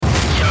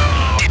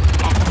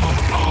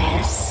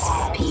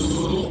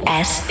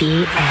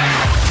SBN.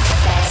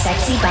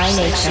 Sexy by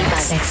nature.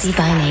 Sexy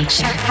by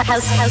nature.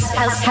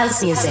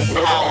 House music.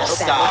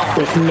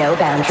 With no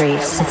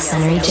boundaries. With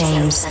Sunnery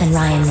James and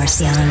Ryan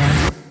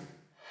Marciano.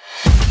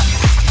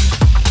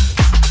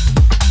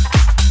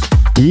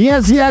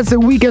 Yes, the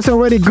week has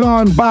already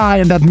gone by,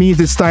 and that means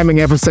it's time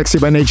again for Sexy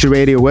by Nature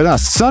Radio with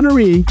us,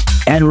 Sunnery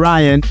and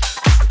Ryan.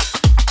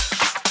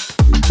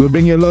 We'll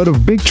bring you a load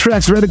of big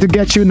tracks ready to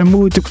get you in the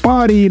mood to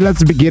party.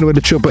 Let's begin with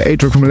the Triple A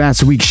track from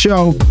last week's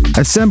show.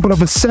 A sample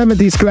of a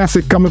 70s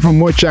classic coming from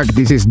Morchak.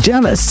 This is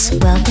Jealous.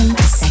 Welcome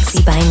to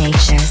Sexy by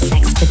Nature.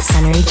 Sex with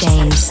Sunnery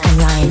James and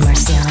Ryan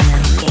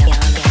Marciano.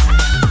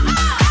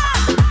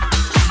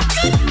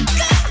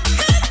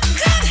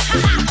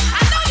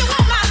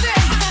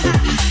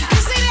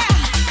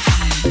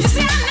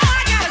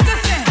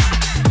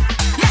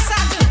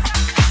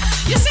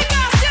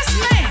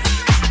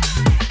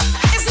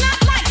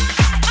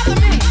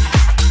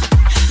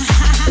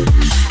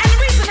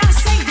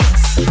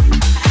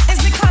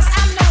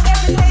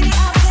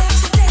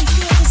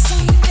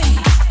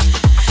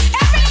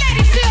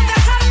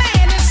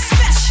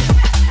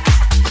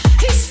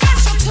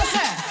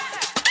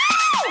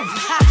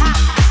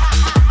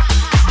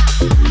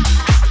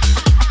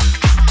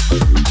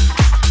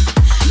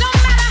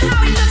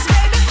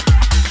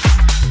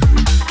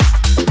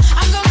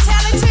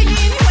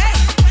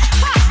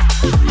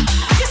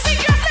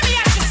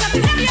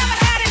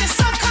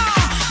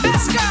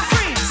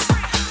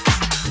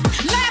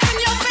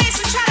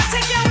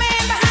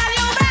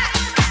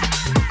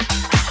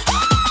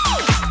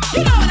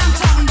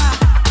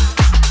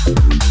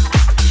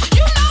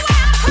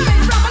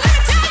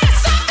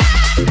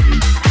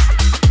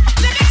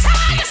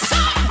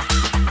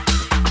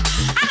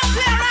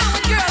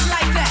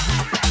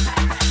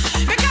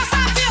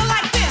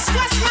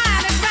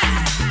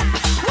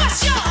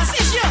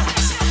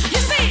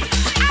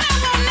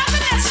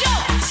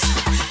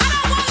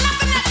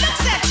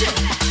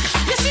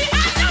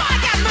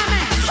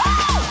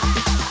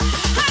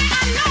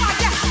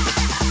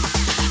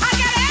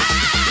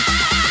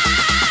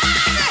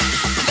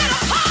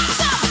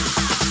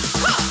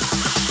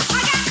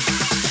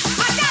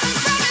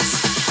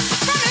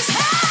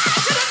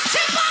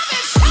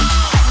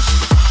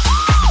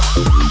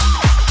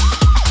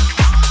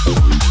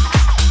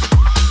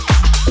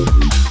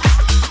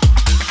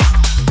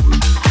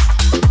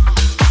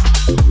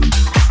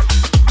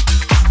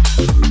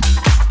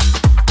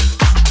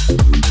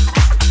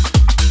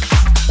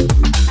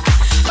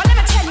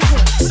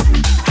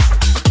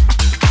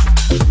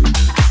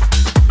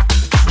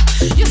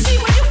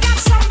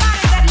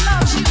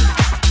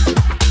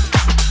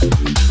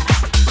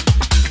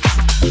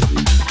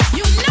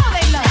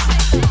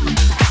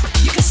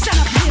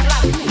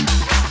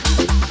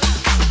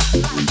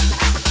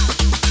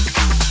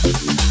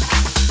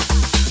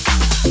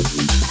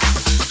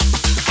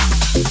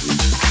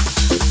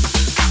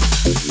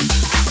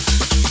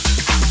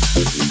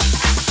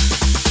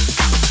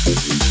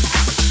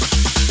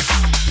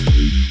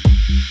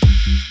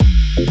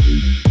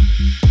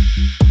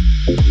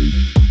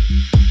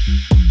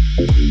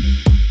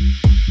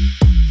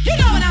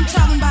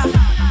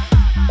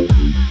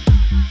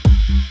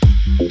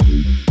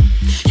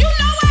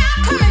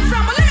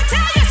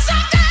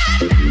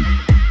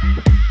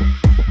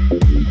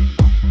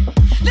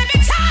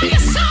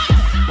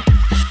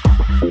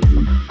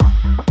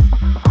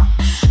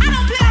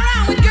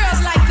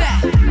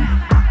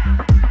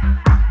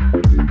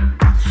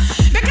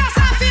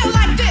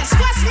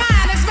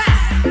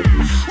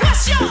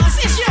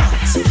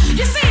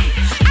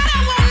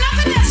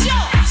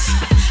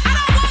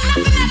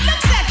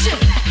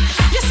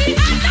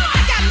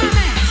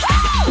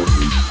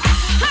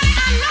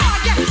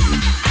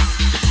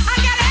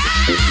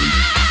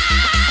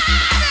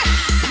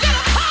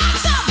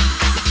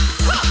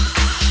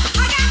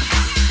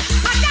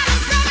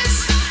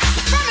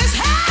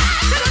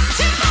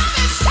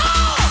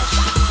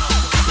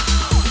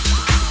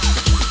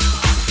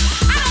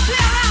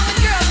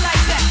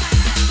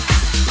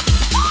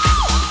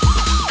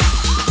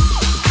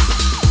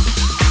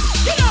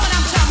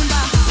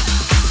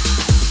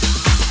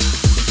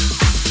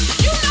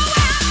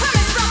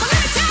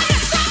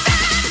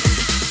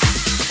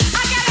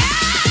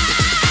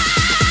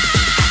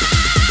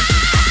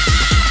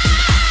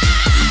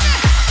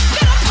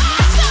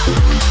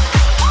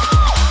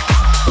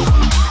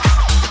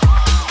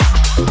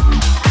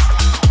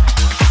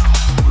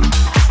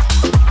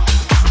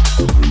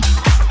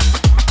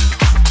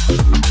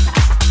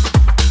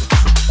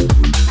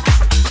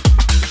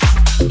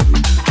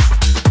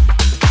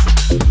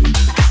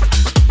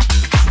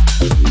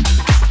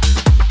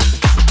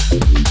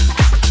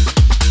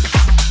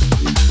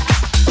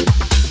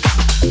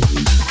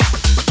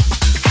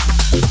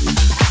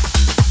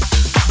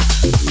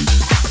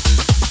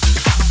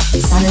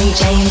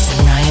 James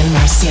and Ryan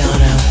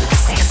Marciano,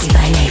 Sexy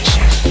by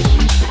Nature.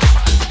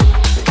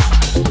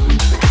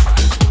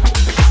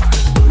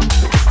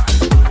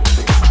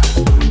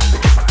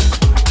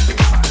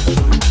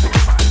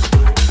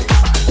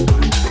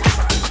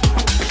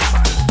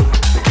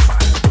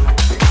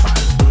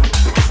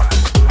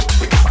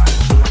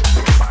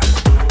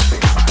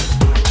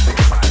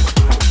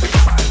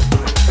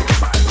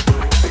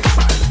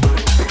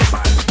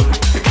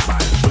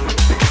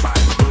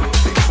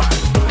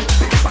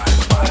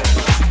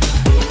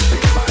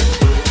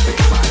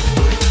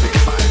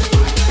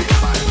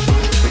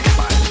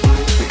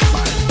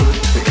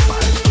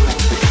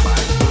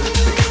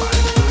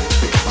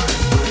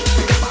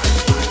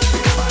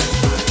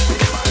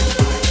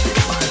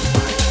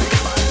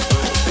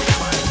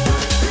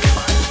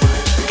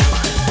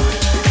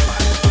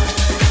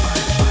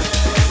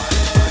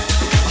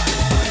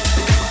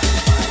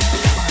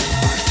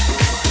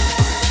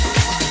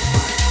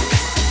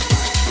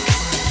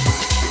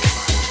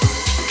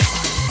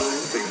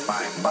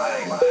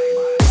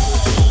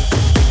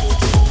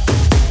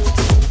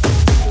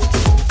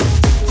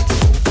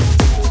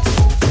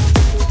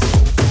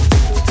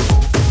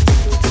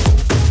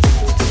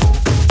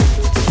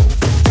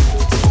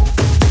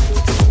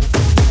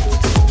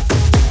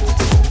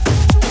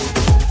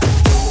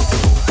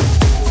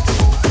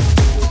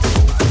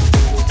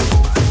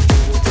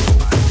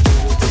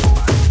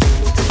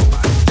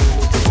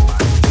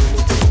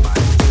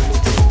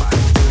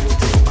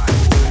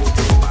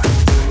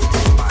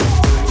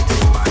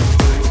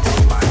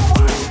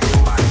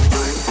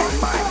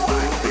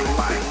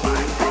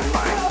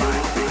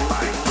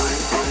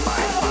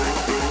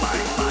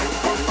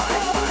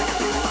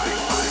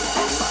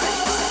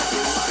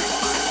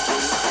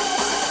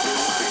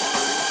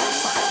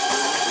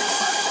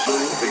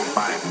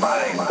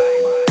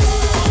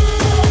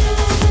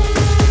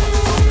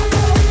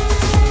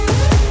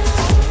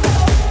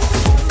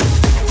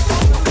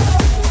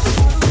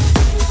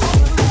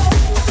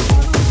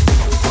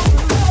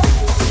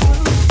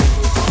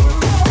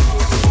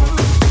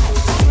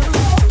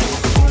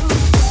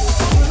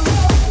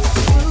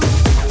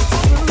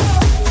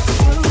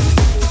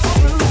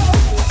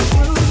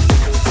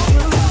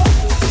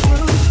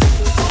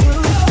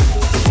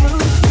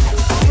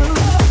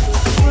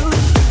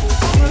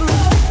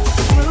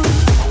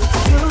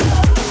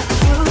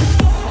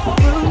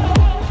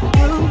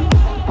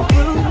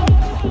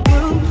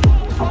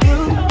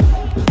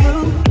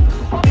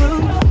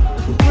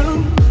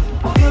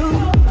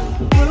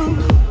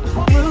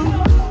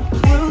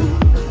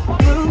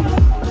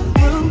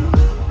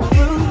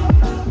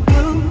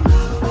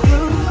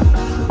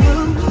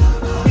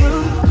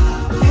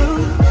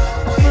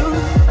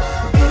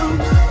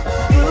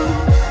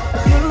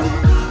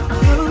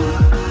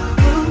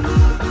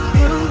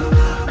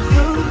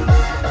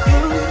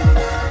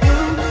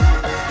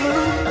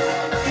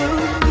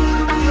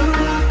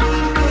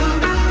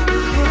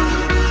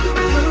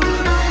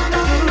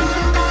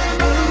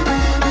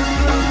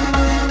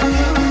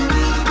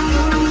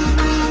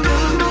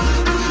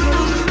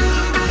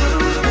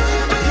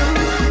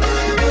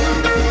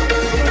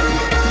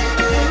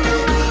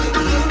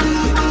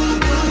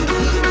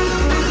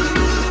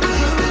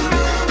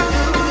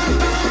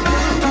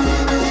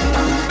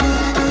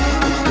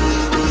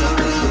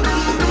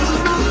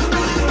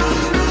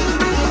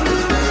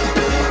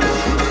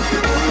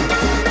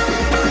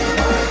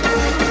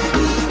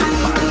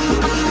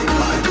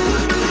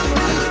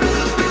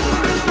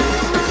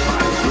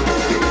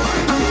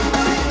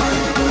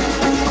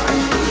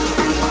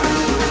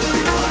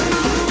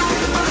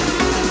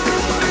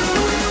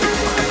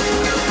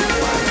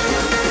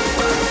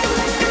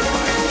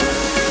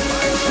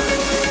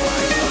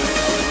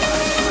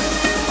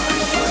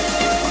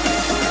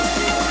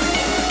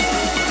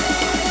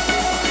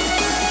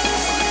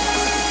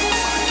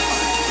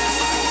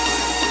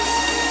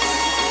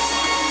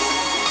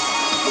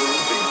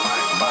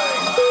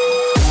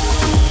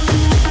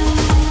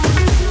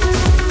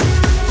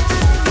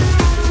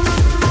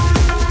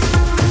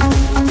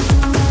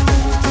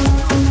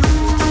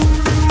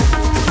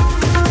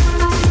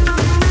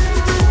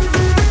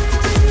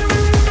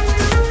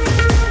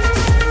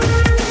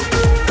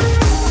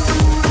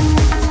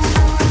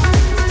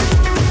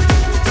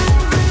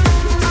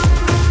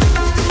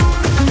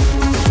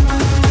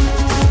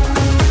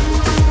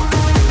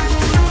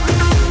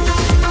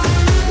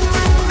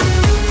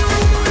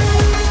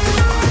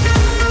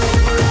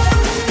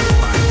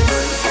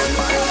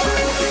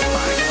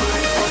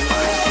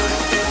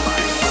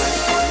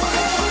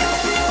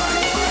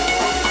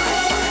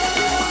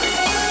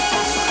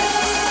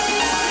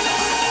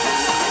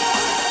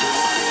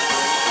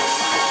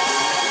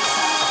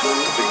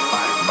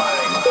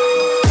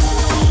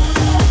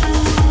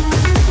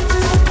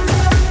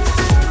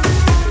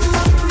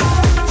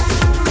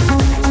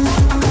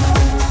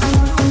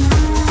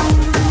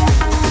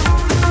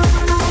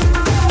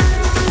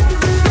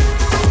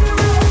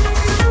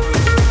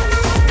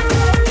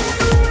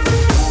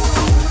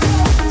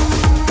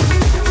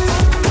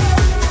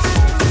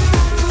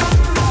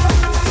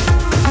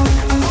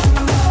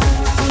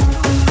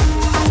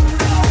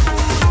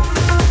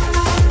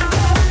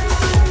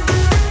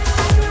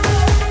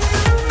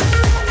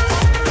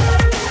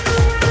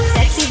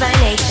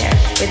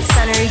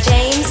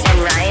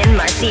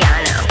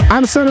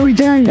 I'm Sunnery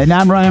James. And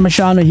I'm Ryan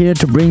Marciano here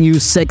to bring you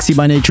Sexy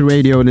by Nature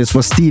Radio. This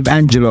was Steve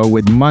Angelo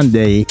with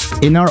Monday.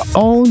 In our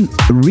own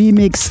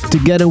remix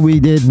together we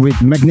did with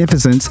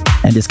Magnificence,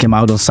 and this came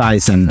out on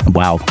Size, and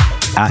wow.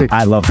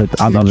 I love it.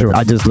 I love it.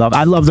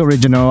 I love the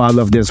original. I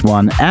love this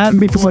one. And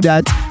before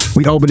that,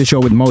 we opened the show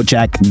with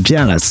Mojack,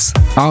 Jealous.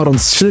 Out on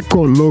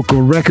Chico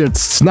Local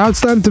Records. Now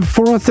it's time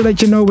for us to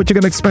let you know what you're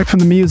going to expect from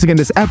the music in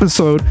this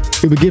episode.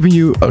 We'll be giving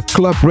you a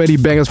club-ready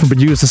bangers from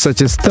producers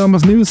such as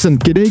Thomas Newson,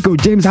 Kideko,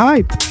 James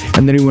Hype,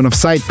 and the new one of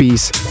Side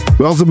Piece.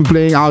 We'll also be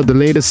playing out the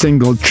latest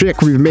single,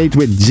 Trick, we've made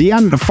with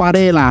Gian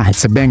Varela.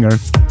 It's a banger.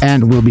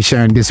 And we'll be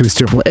sharing this week's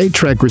Triple A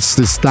track, which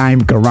this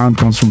time around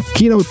comes from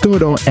Kino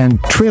Todo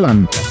and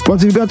Trillon. But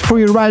sounds we've got for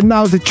you right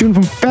now is the tune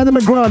from Phantom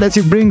McGraw as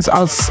he brings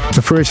us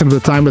the version of the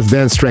timeless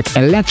dance track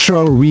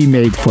Electro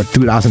remade for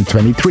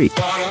 2023.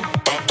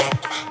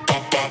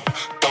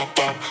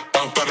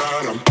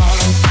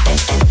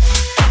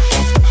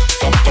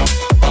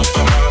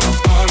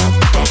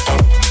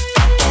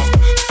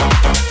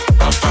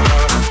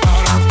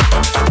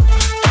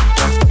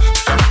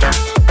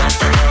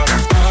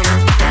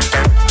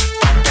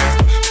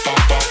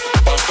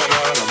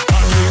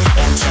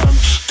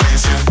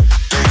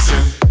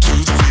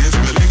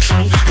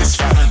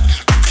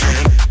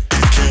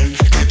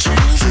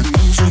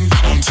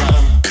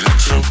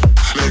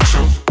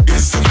 Electro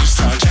is the new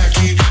style.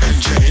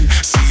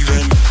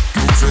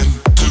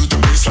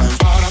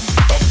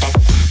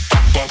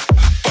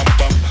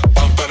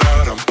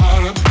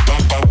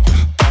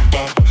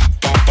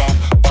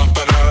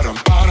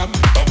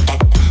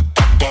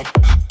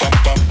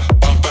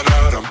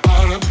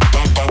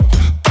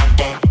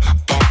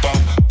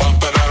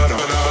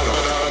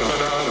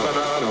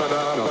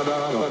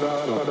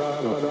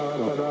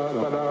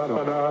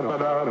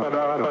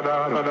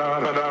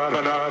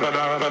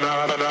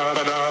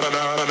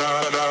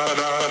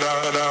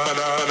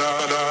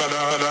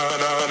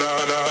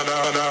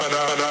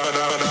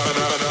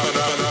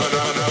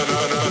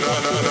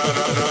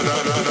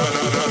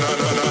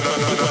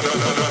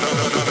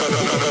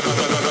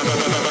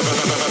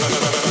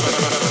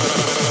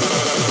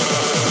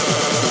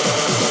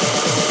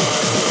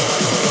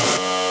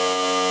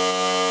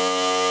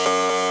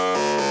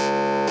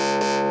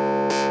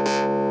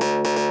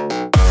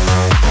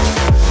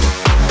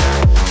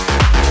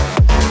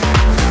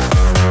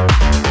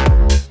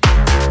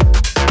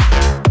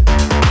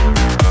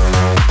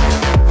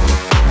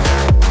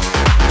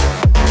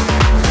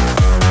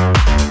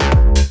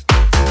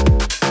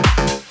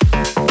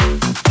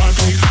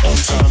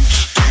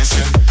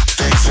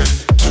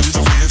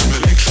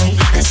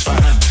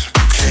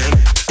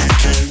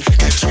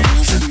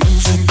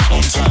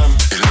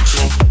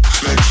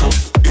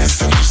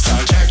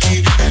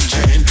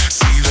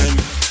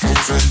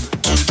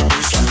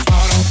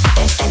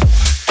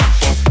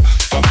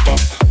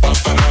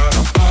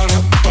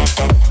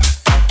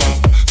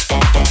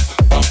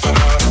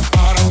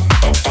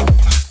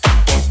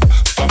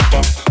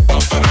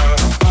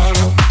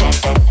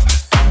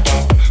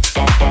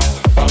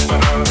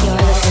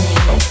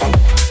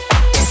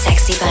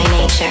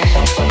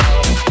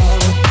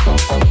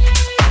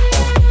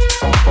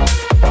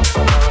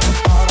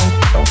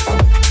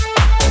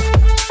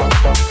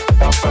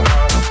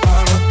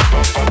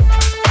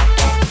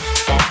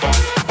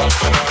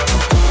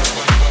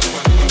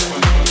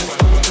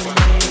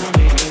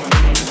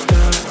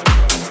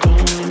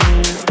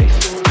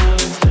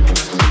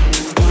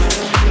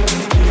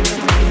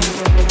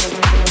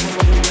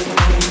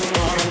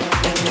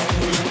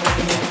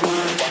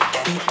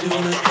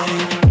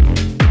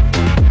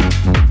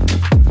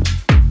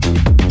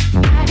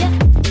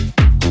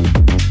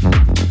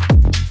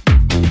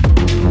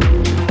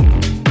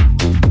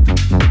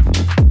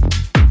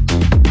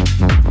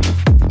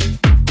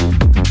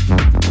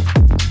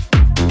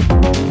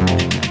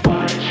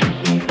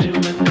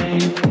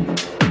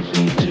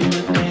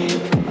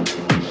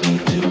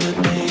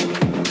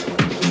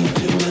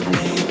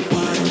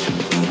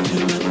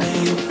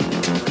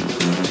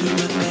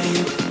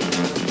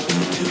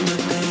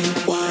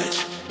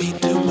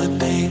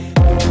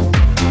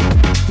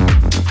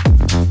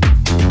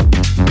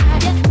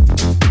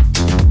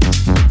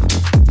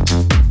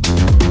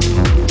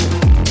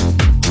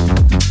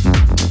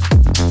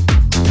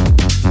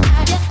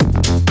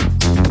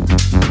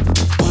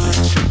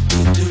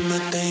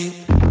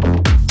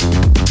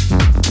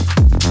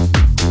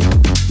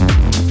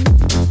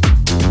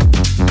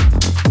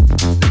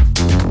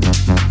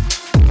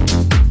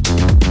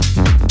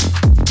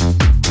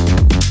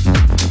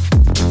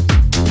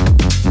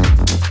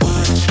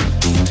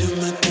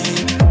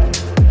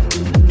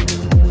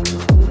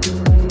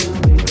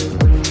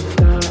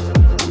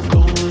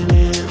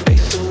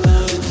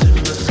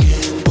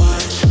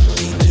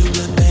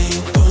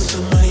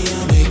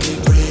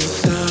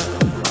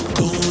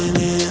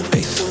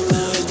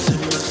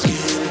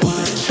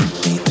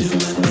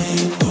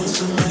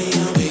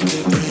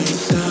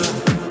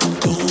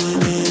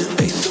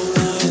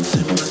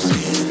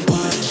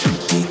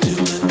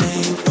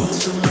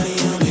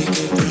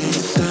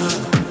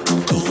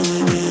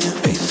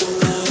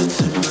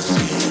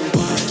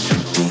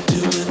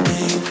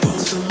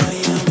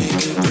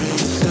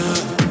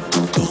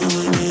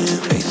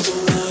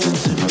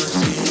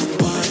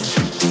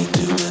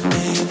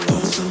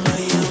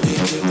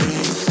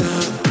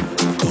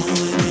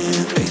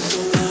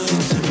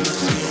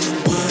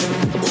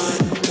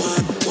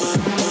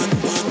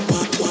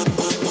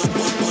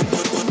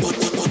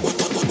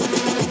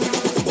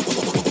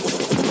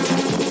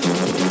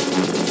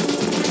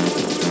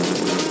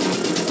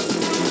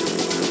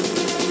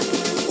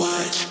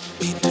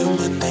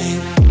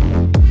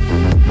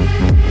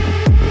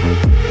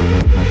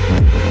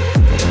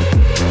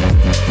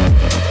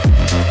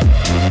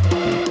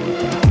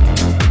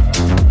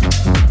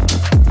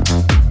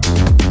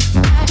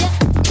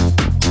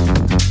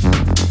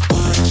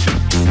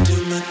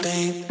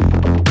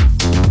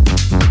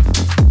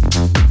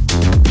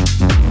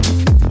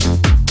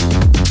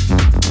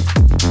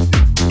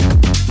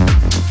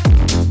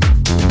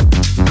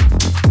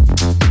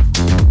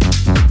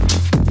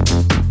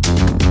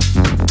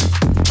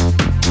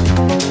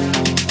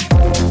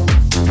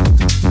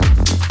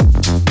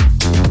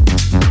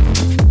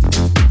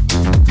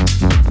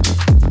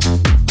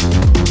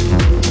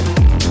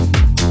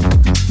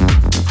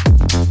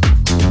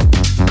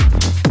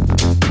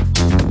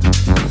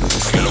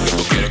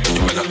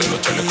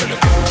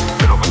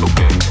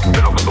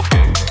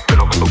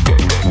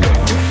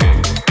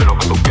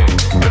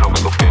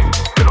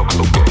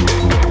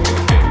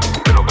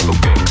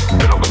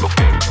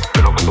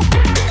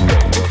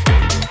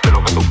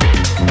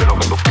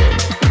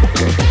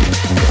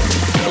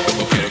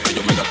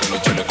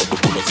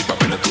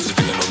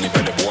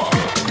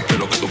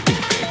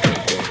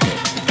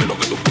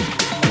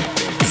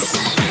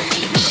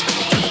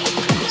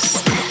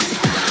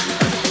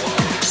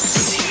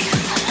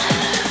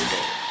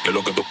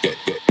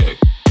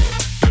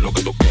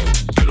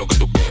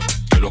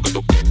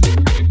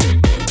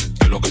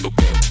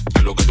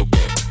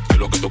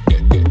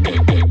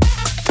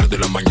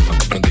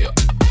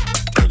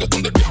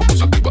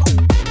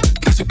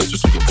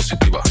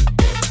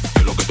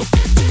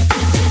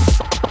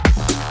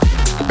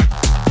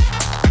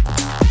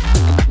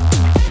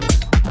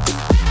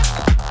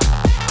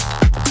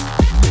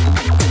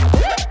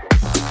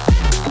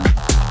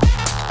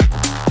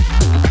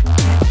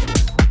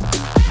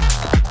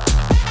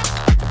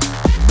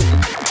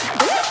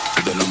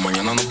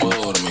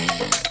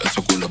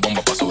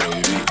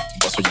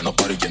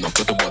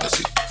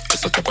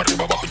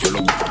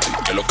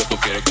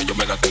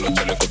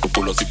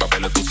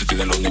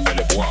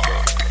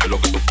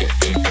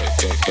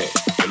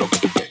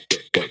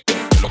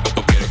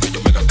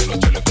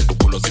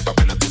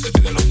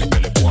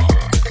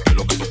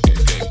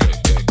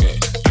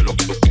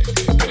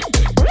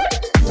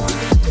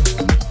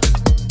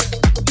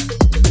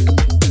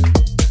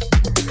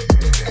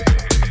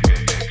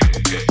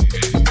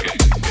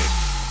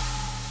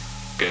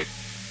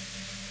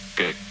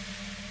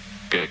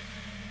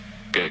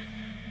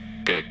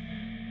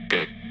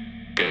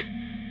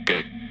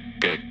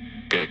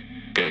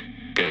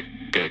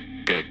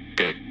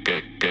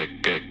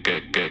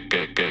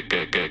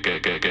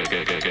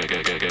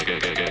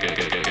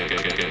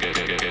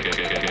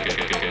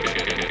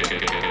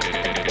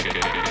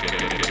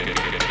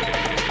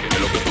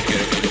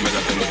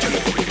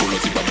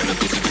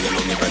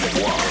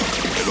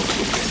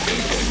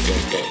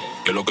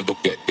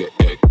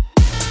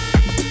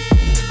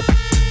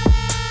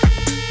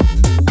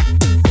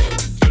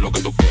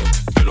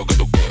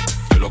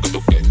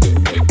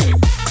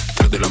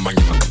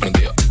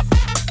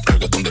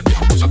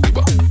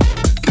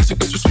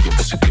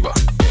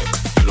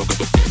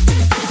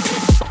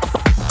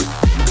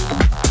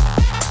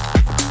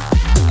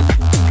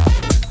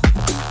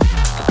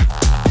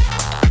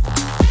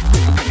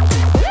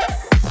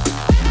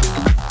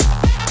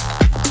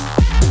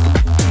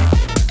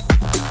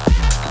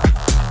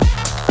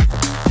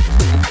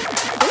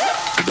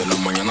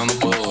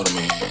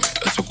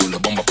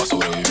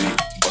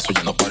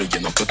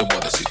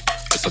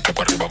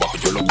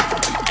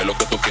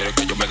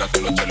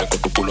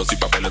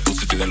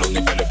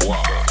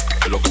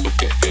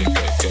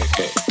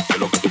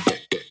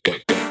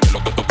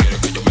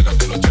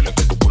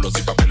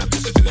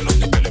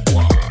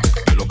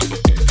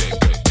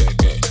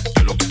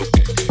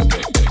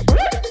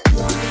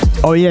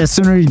 Oh yeah,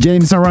 Sunnery,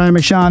 James and Ryan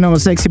Marciano,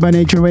 Sexy by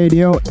Nature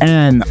Radio,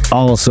 and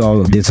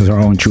also this is our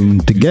own tune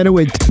together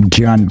with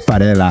Gian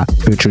Varela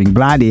featuring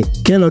Bloody,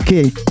 Kilo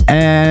K,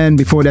 and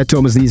before that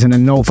Thomas Neeson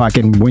and Novak.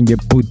 And when you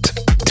put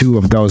two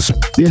of those,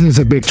 this is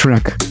a big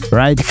track,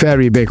 right?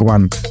 Very big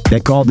one. They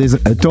call this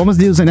Thomas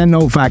Neeson and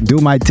Novak, Do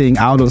My Thing,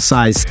 Out of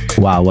Size.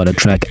 Wow, what a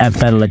track. And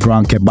Federal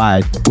Grand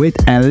Goodbye with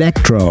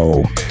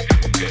Electro.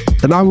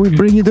 And now we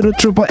bring you to the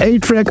Triple A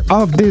track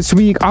of this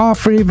week, our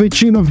favorite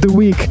tune of the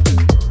week.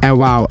 And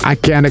wow, I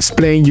can't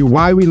explain you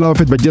why we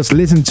love it, but just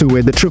listen to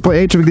it. The Triple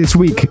A track this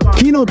week,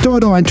 Kino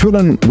Todo and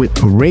Twillen with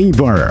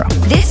Raver.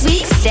 This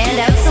week's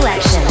standout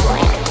selection,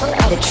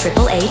 the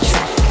Triple A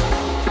track.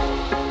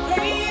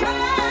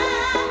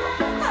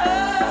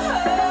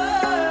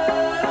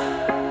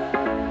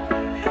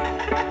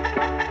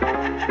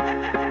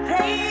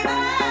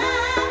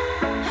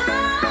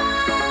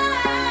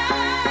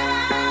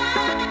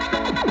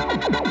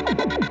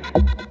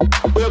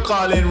 We're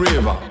calling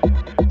Raver.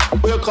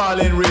 We're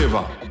calling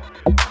Raver.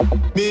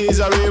 Me is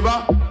a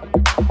raver,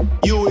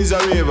 you is a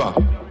raver.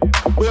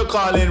 We're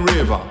calling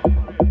raver.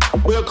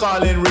 We're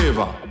calling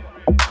raver.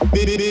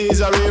 Me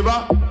is a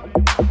raver,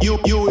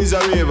 you is a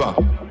raver.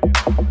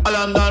 A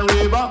London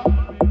raver,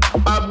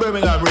 a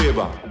Birmingham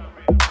raver.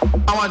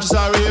 I want you to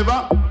a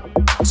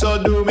raver,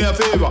 so do me a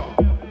favor.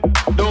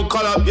 Don't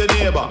call up your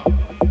neighbor,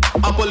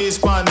 a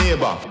policeman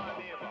neighbor.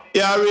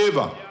 You're a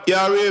raver, you're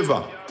a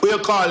raver. We're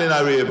calling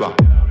a raver.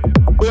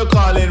 We're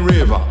calling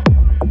raver.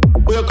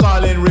 We're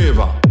calling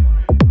raver.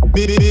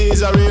 Me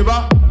is a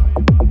raver,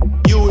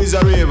 you is a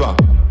raver.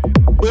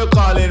 We're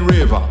calling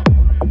raver.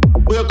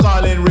 We're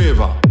calling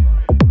raver.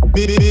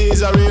 Me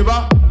is a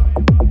raver,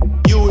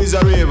 you is a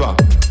raver.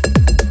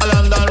 A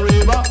London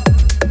raver,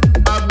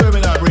 a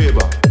Birmingham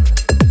raver.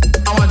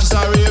 I want you to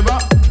a raver,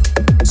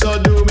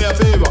 so do me a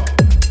favor.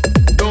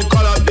 Don't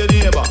call up your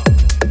neighbor,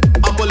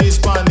 a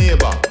policeman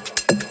neighbor.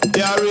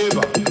 You're a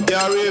raver, you're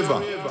a raver.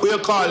 We're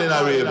calling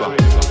a raver.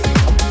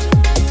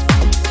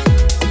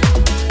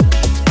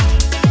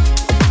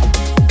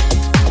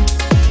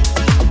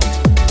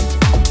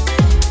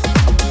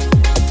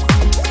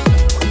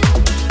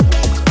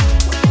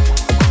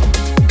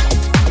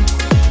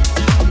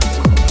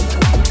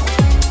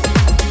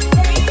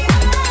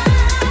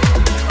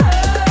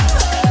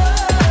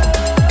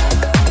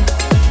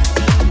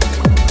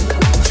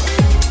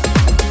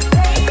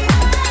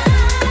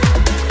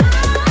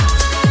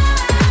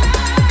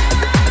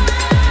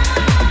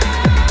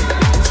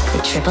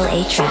 Triple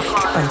A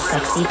track on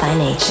Sexy by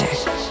Nature.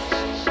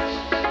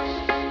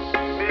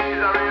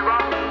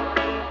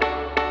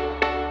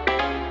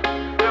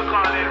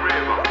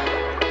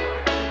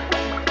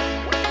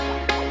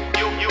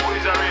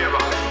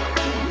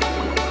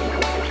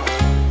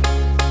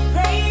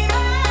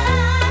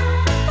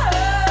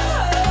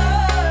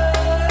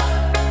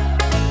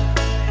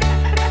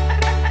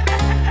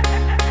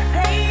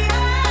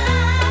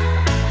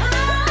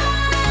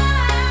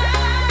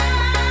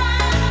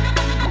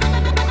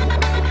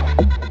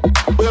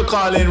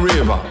 Calling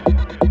raver,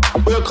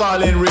 we're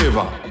calling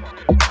raver.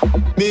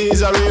 Me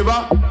is a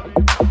raver,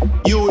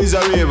 you is a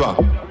raver.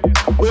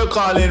 We're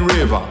calling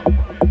raver,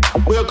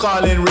 we're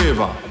calling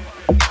raver.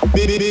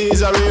 Me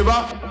is a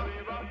raver,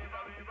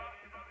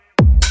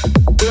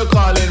 we're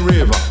calling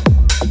raver,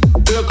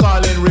 we're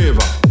calling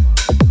raver.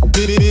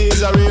 Me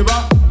is a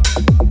raver,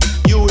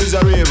 you is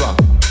a raver.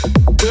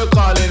 We're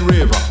calling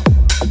raver,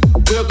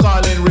 we're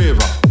calling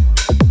raver.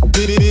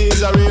 Me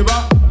is a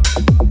raver,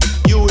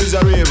 you is a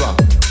raver.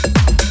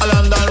 A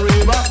London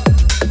raver,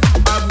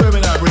 a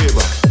Birmingham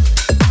raver.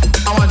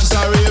 I want you to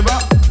a raver,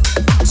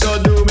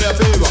 so do me a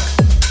favor.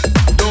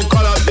 Don't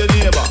call up your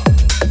neighbor,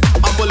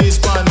 a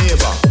policeman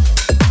neighbor.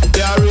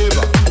 You're a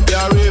raver, you're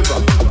a raver.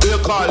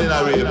 We're calling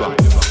a raver.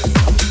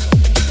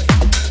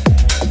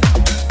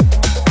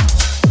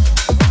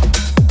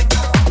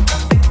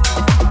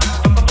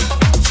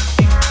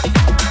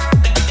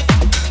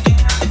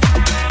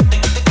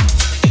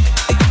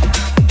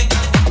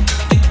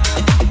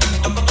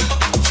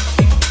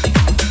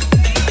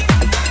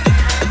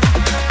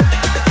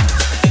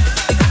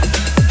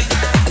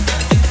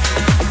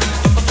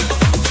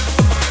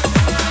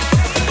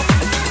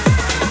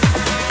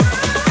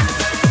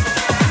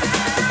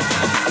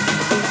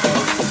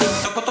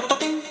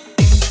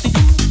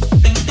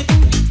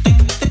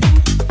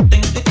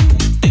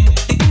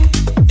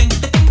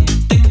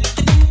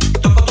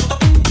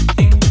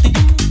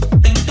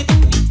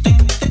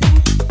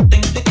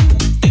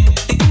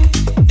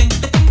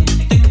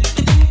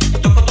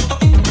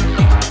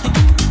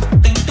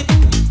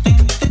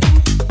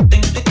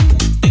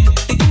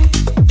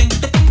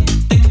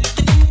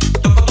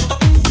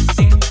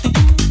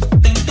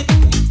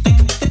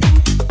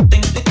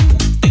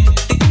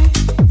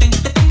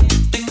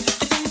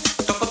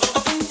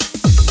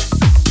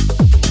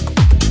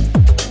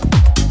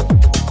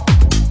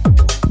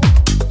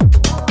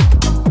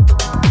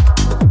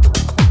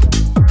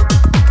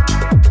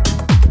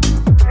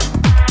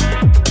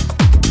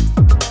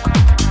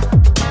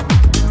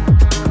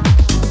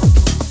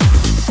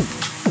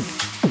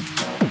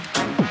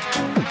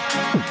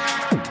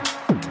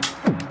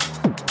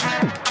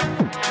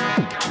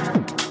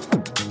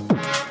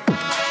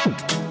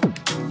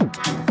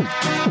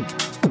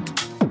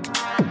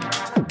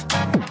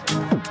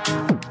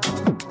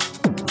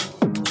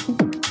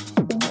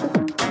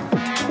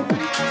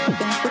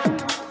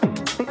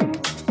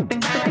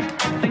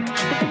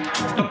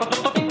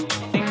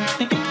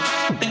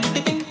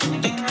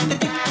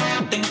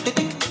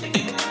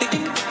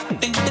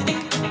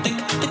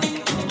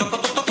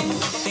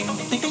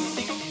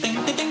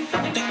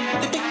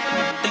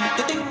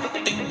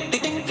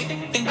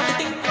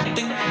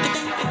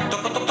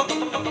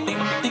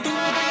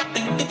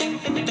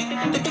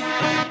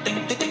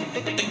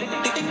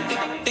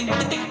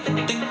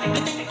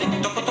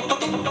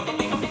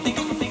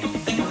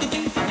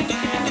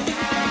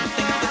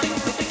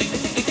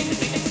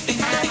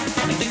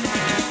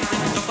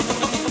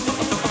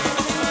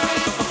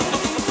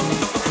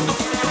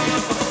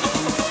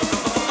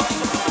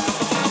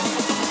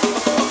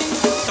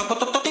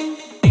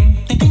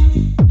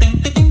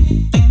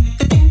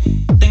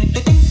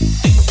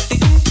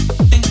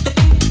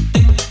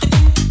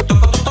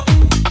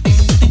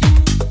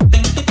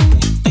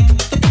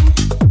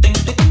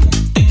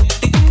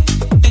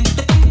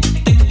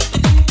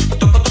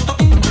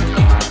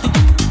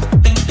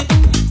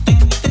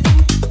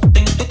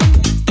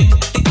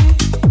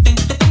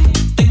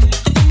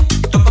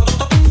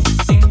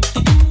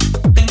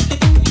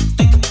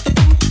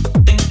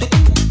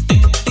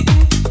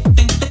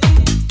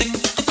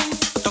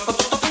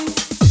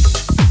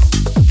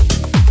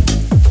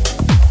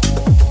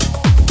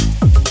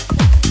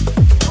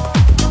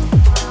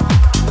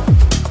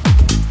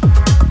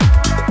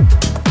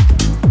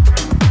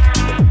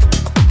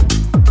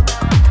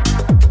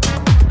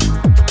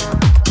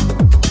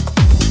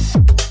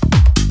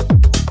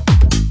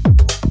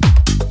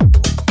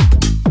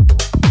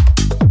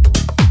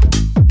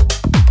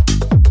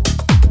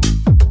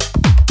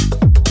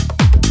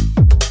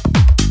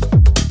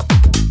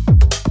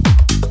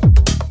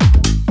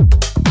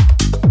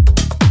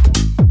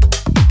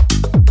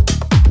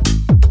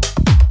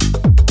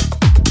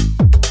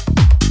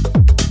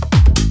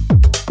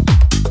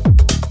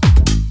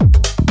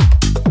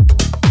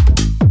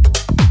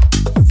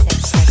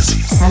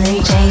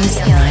 Sunnery James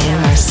and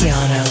Ryan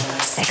Marciano,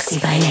 Sexy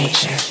by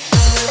Nature.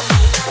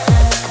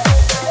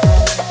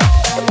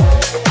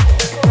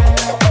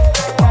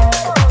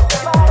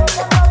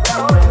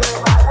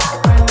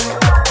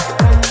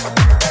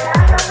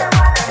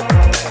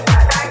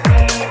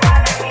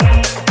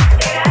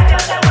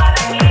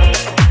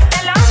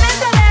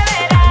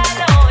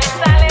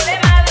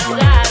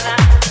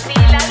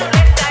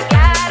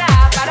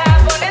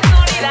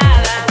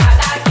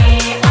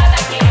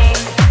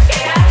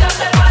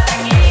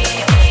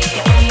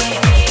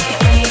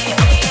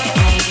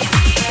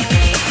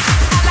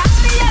 La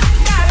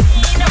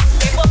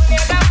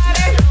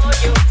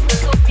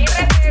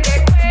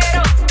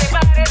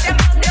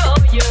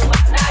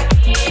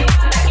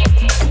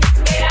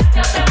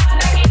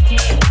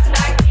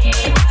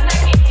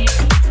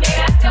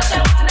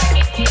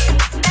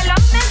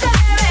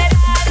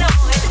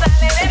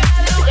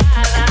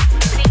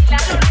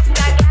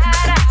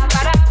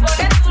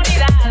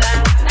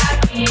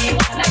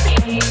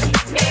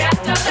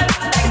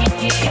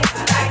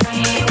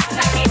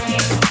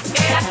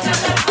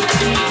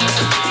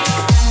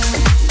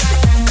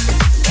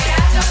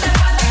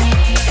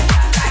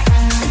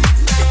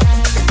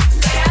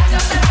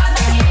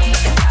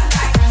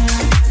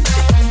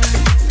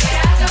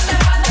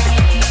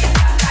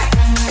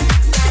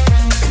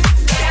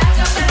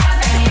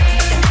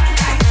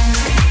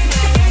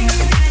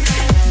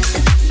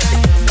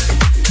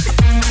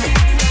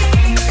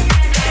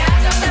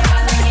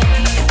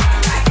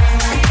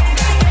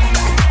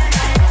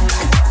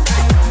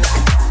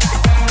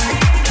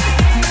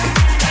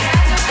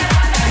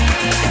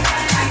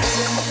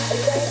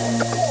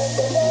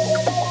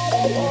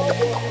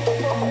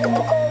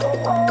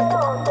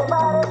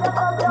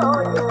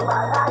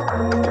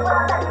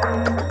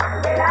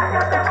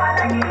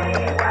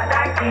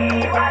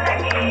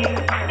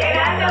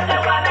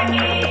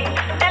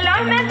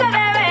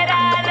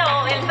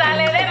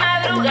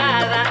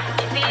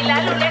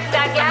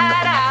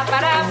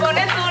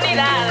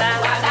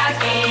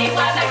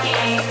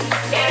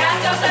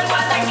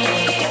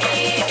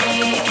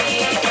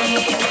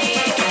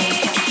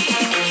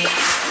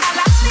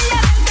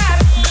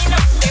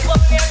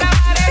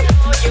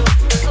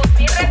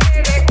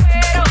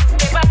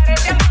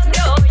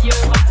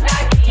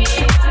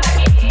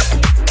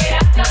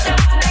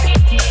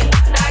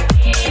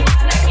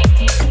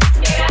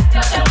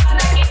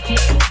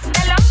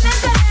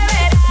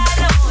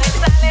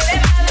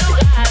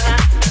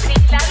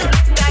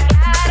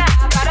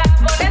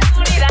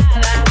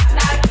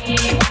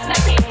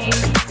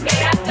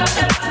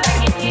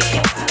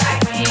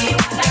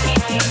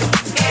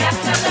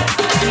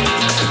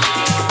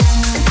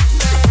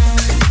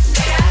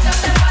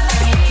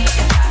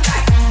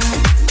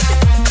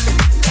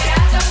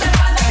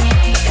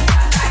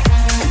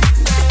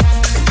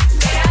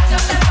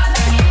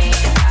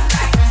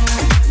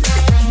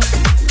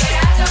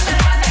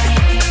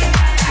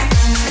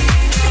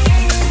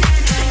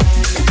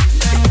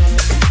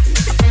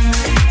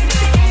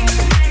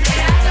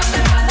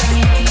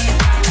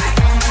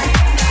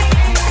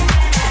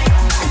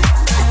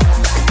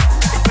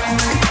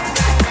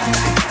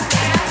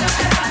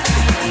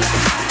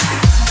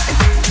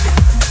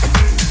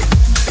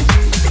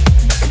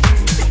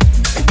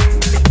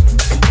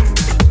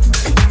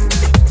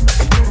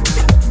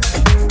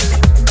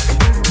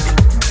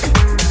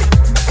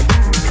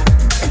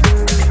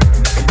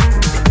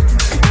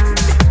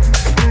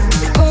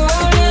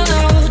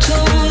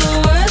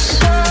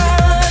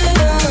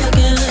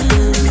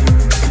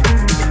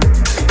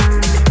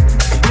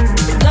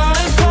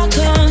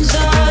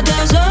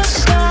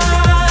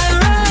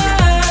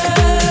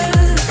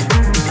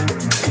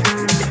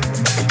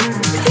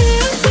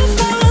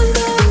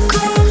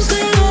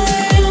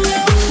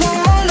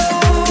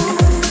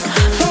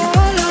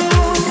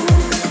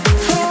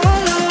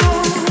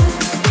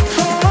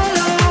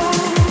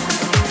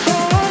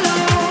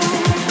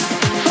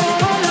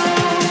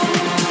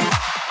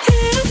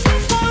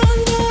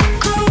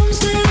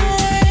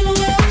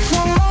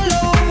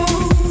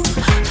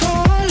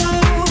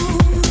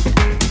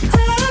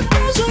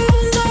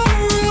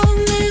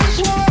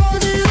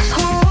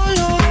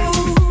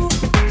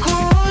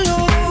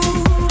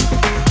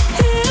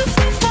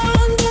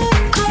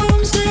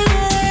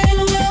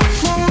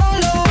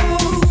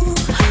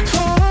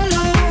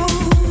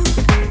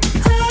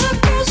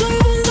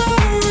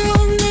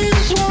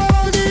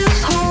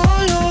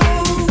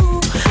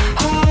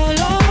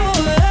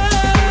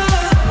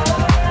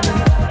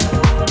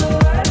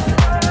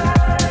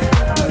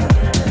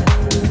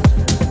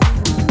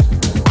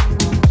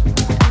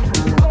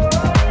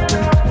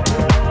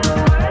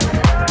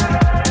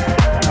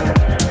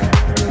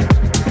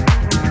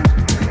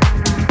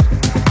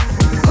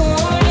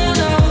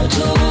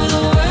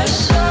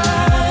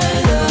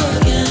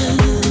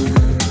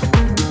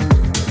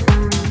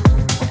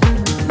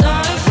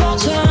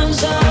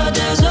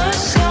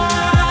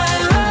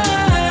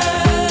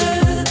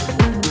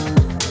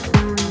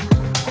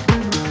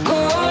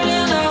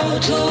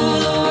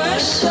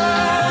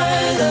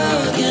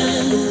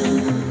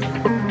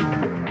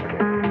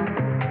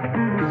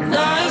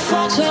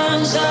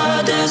turns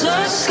the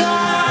desert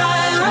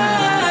sky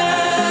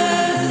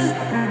red.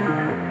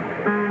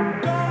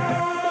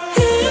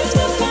 If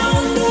the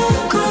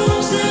thunder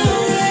comes, then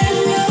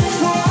rain will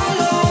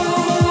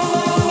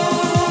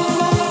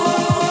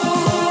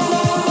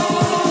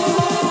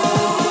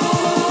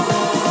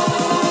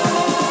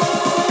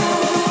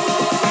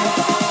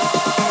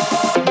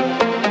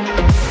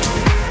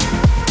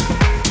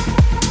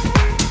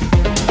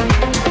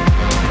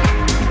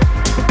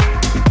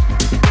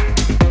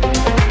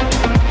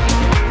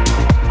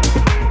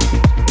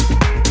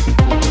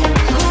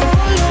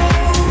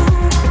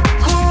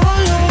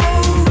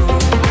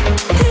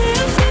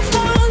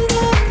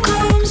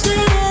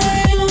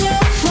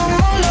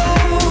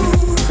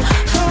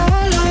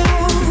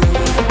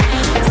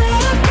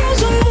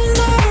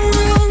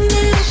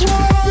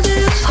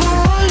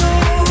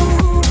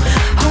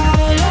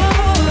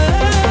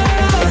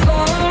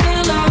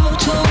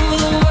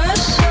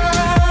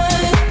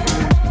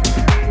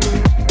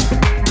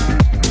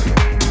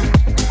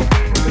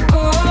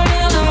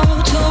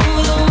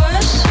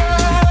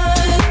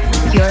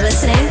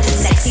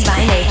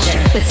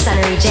with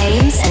Sunnery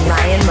James and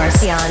Ryan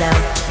Marciano.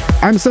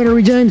 I'm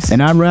Sunnery James.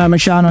 And I'm Ryan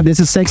Marciano. This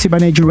is Sexy by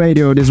Nature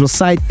Radio. This was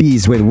Side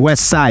Piece with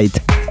West Side.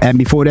 And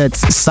before that,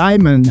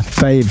 Simon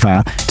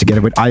Favor, together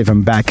with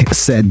Ivan Beck,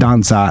 Said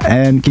Danza,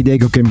 and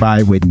Kideko came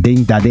by with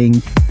Ding Da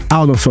Ding.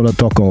 Out of Solo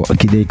Toco,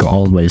 Kideko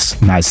always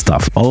nice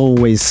stuff.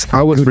 Always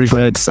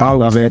great. I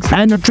love it.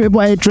 And the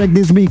Triple A track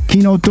this week,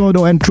 Kino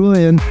Todo and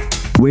Trillion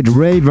with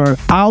Raver,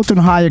 Out on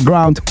Higher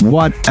Ground.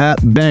 What a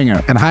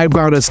banger. And Higher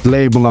Ground is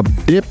label of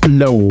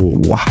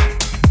Diplo.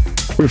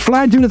 We're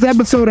flying through this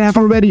episode and have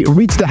already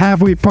reached the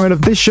halfway point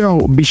of this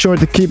show. Be sure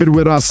to keep it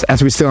with us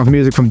as we still have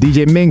music from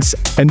DJ Minx.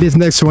 And this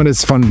next one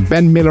is from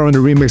Ben Miller on the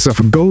remix of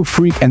Go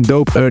Freak and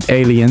Dope Earth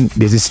Alien.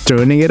 This is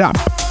Turning It Up.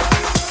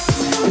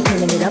 We're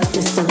turning it up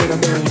just a little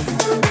bit.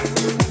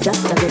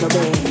 Just a little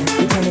bit.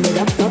 We're turning it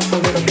up a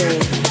little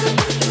bit.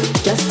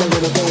 Just a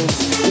little bit.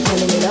 We're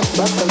turning it up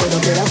a little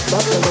bit. Up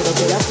a little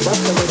bit. Up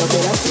a little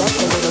bit. Up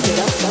a little bit.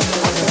 Up a little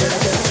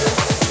bit.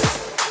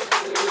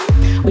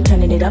 We're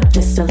turning it up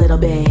just a little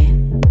bit.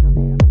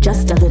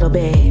 Just a little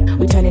bit.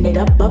 We're turning it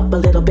up a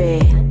little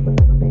bit.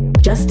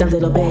 Just a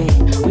little bit.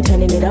 We're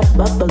turning it up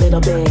a little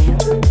bit.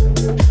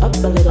 Up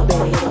a little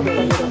bit. Up a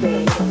little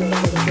bit.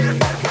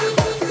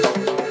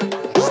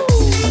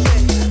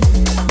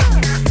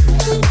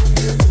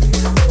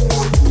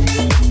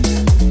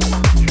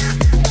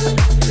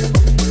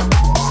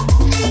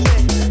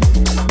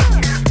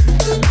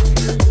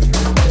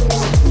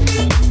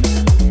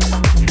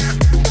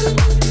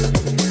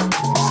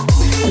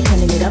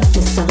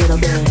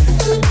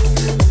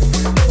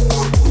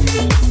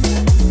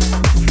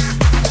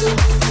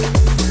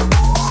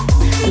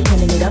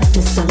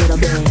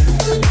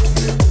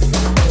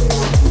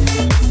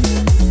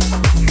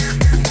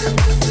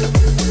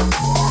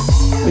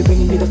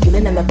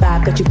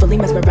 Got you fully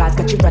mesmerized,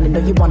 got you running,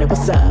 know you want it,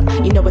 what's up?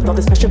 You know with all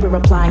this pressure we're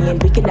applying,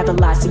 we can never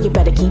lie, so you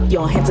better keep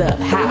your hands up.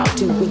 How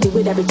do we do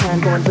it every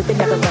turn? Born with it,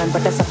 never learn,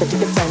 but that's something to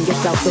concern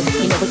yourself with.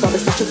 You know with all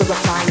this pressure we're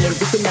applying,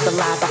 we can never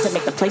lie, about to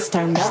make the place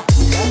turn up.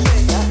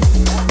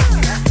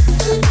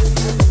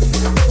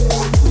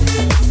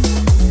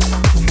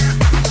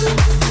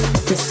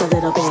 Just a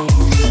little bit.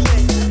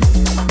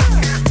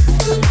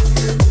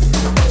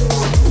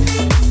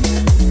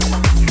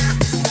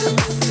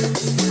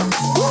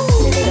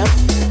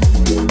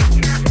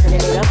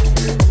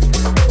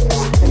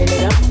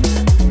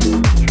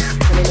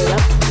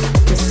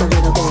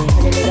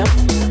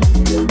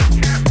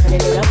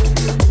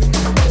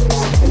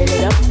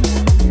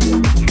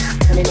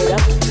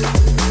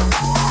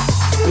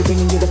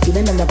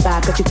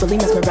 Got you fully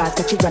mesmerized,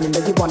 got you running,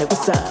 know you want it,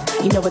 what's up?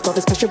 You know with all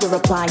this pressure we're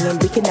applying,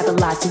 we can never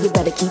lie, so you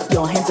better keep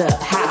your hands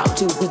up. How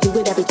do we do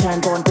it every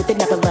turn? Born with it,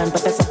 never learn,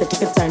 but that's something to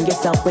concern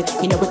yourself with.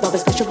 You know with all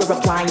this pressure we're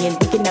applying,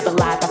 we can never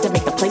lie, about to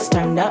make the place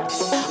turn up.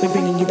 We're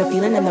bringing you the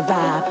feeling and the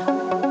vibe.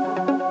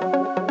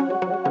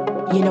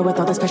 You know with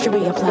all this pressure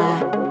we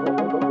apply.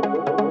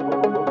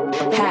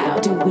 How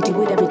do we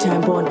do it every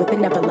turn? Born with it,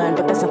 never learn,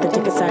 but that's something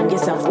to concern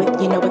yourself with.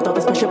 You know with all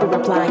this pressure we're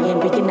applying,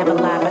 we can never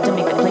lie, about to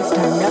make the place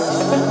turn up.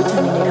 We're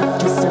turning it up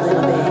just a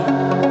little bit.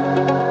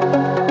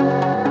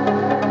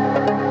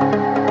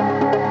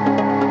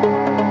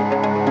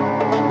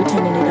 We're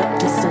turning it up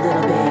just a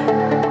little bit.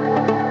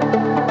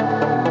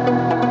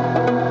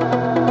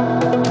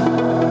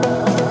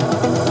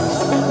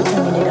 We're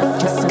turning it up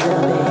just a little bit. We're turning it up just a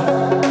little bit.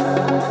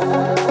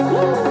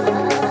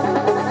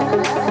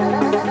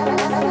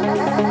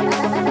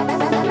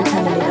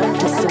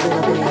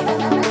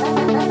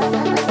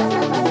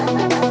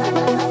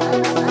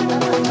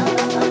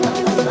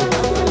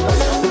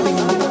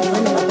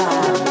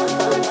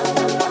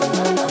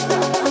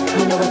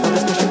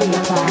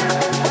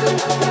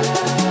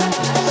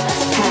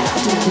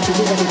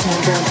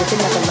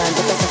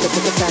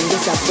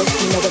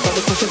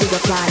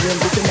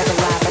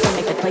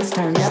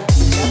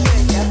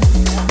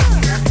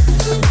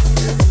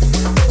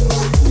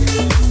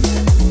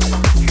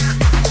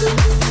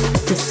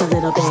 Just a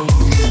little bit.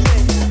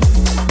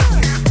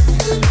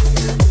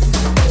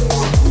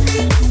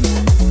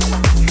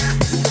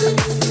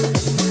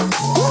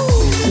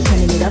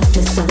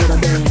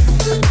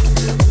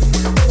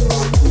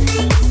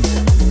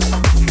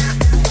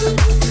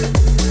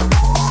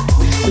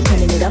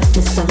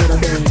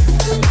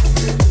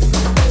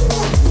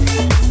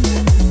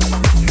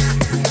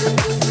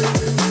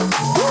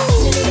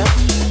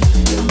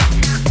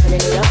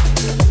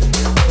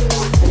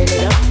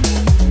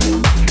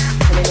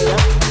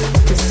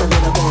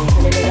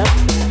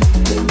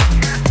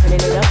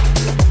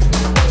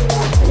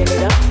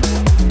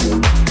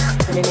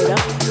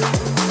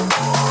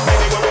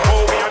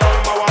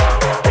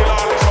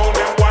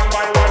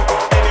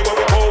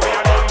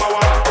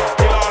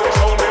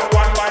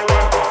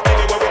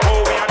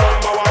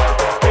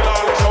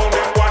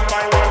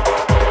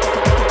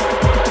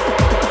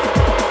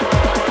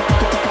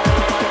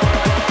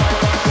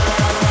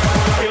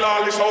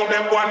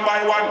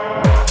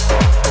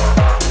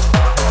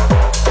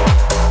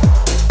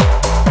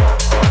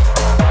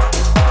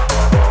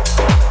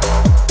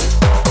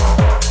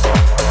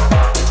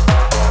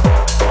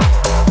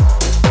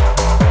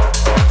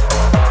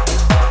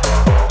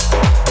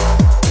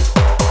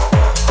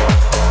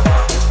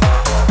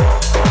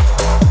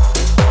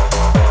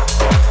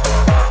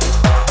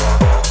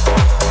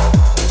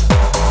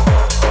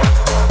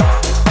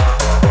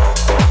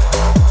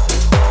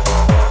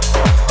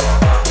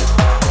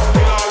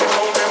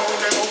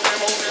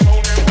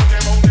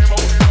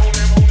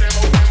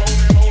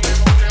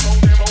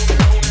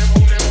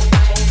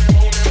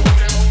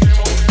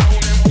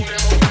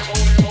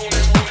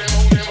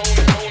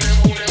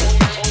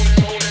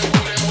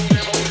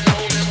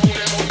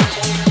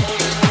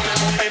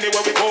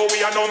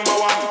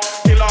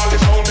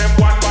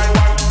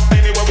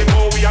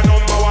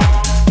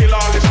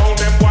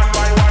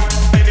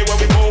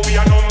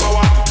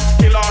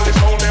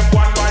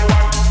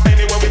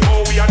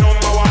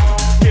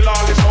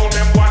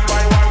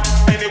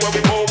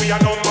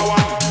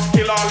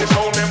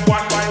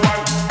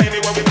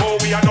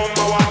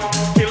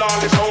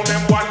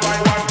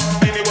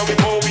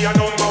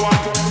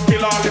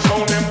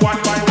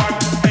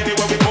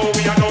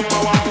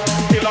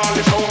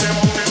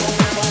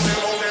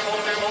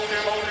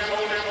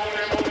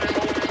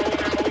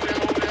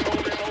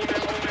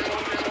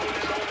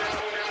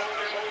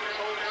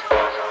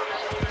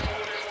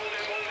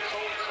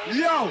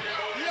 Yo.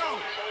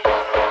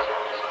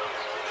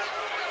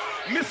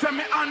 Me say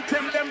me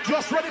anthem them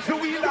just ready for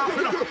wheel off,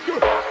 you know.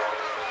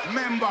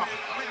 Remember.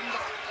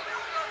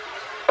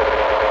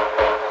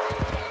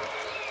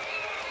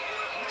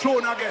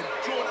 Tune again.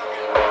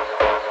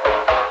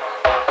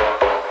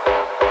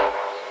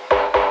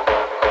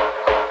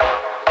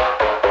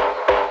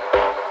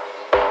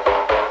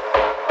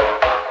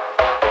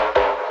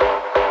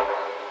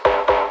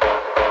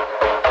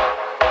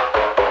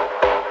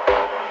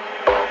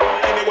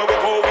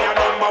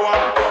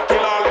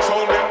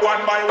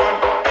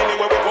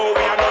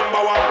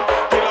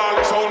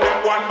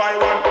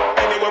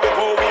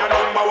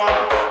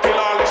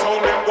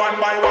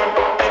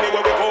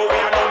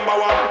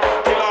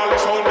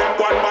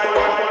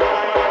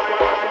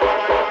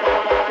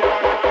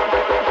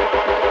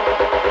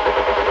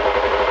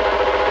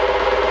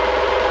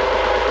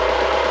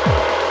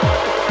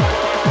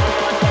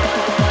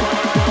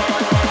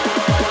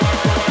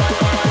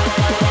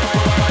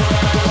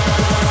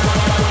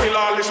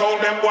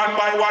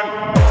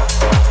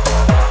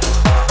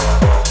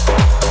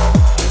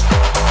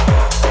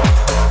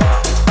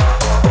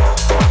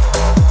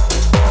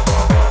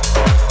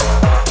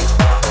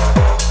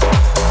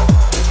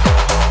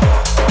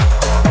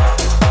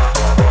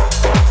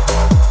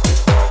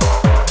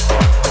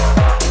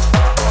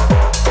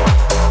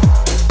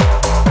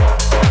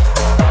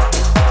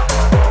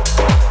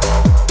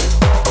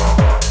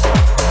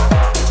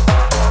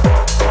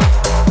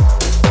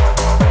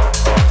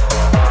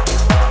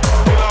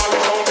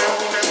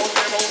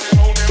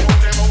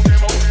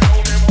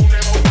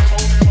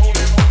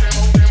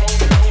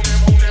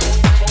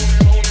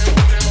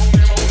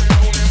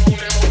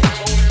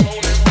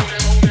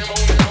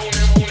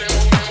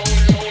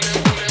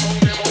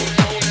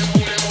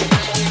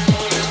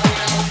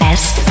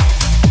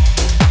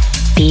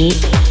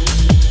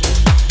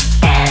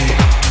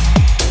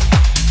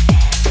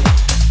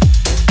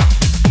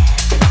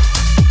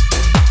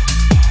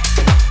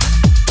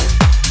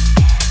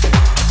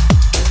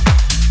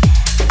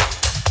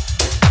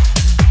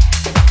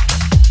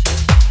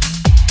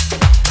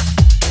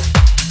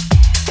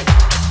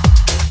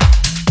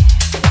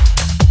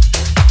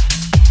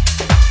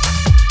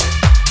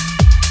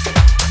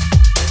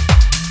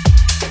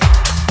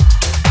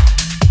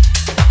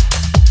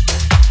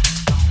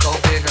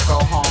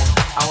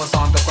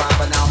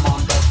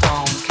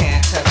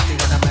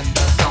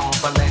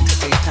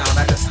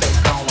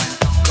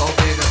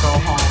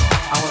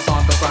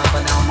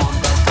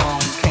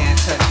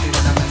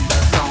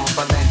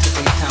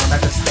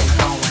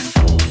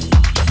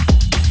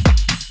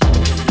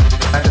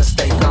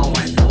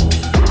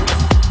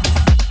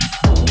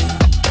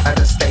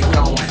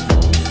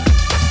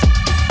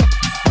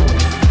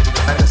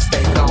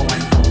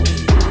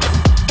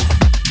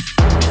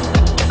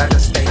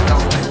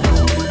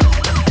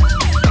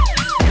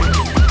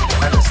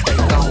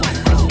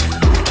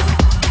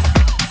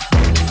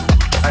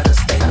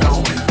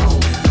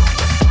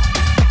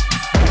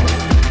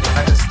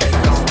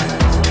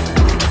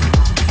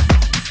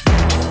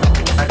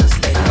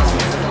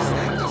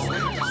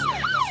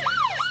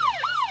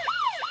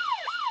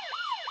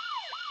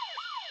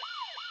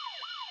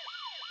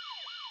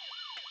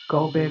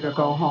 Go big or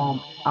go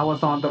home. I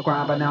was on the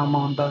grind, but now I'm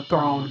on the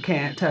throne.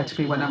 Can't touch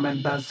me when I'm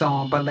in the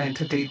zone. Berlin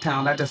to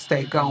D-Town, I just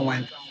stay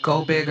going.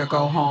 Go big or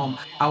go home.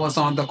 I was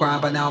on the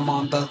grind, but now I'm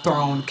on the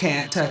throne.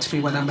 Can't touch me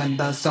when I'm in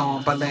the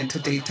zone. Berlin to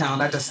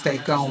D-Town, I just stay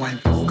going.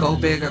 Go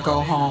big or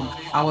go home.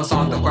 I was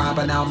on the grind,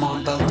 but now I'm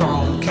on the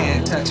throne.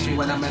 Can't touch me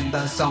when I'm in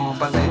the zone.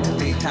 Berlin to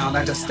D-Town,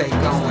 I just stay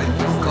going.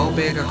 Go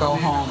big or go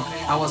home.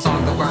 I was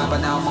on the grind,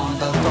 but now I'm on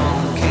the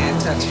throne.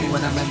 Can't touch me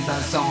when I'm in the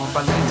zone.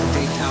 Berlin to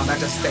D-Town, I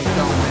just stay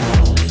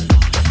going.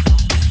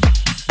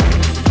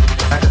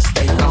 I just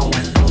stay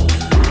going.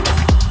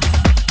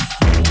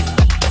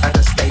 I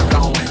just stay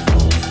going.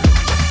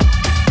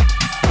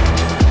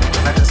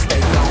 I just stay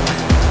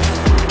going. I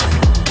just stay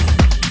going.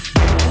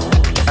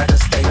 I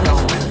just stay going.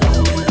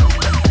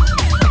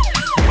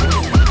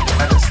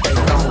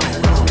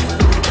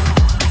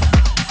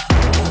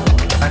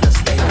 I just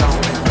stay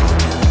going.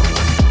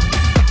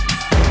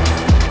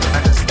 I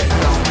just stay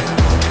going.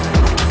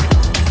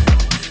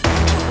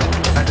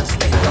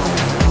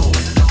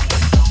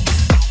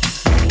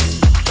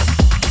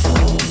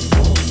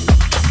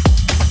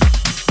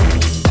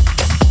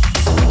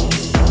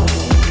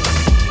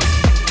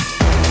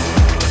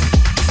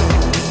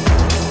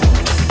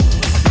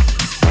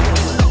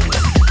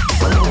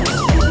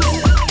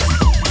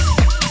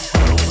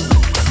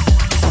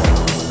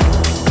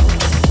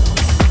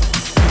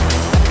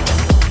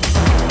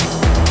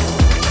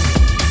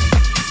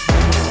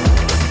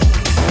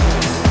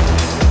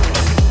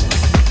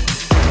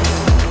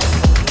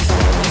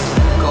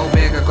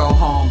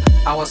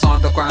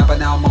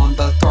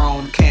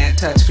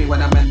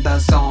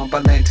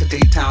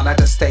 I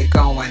just stay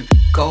going.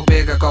 Go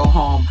big or go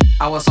home.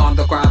 I was on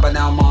the grind, but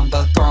now I'm on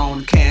the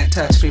throne. Can't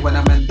touch me when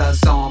I'm in the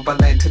zone.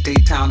 Berlin to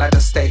D-Town, I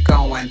just stay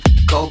going.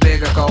 Go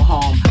big or go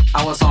home.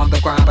 I was on the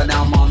grind, but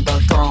now I'm on the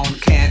throne.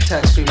 Can't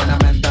touch me when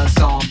I'm in the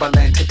zone.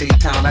 Berlin to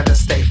D-Town, I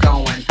just stay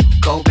going.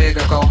 Go big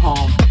or go home.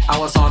 I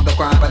was on the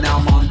grind, but now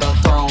I'm on the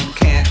throne.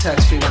 Can't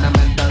touch me when I'm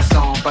in the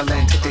zone.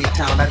 Berlin to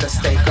D-Town, I just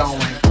stay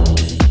going.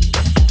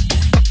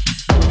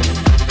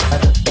 I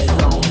just stay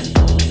going.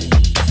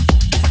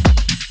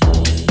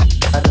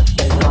 I just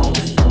stay going.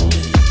 I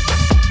just stay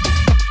going.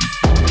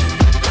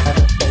 I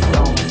just stay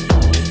going.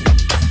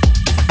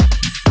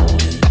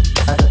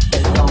 I just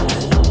stay going.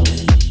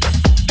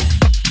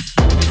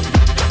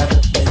 I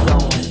just stay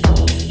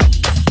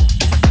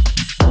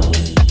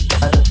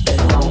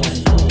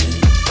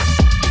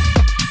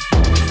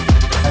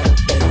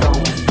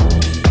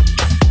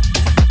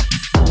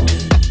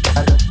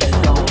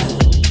going.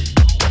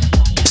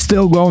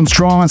 Still going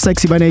strong on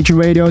Sexy by Nature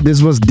Radio.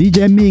 This was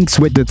DJ Minx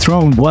with The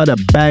Throne. What a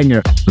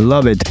banger.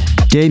 Love it.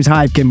 James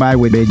Hype came by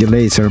with Major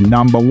Lazer,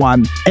 number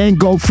 1. And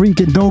Go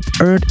Freaking Dope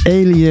Earth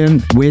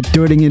Alien with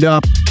Turning It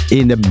Up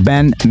in the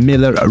Ben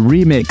Miller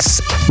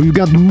remix. We've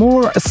got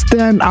more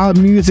standout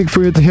music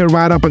for you to hear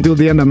right up until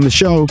the end of the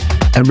show.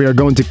 And we are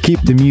going to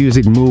keep the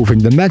music moving.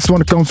 The next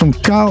one comes from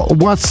Kyle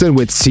Watson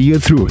with See Your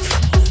Truth.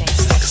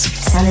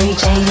 Sunnery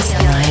James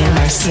and Ryan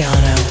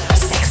Marciano.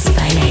 Sexy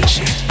by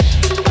Nature.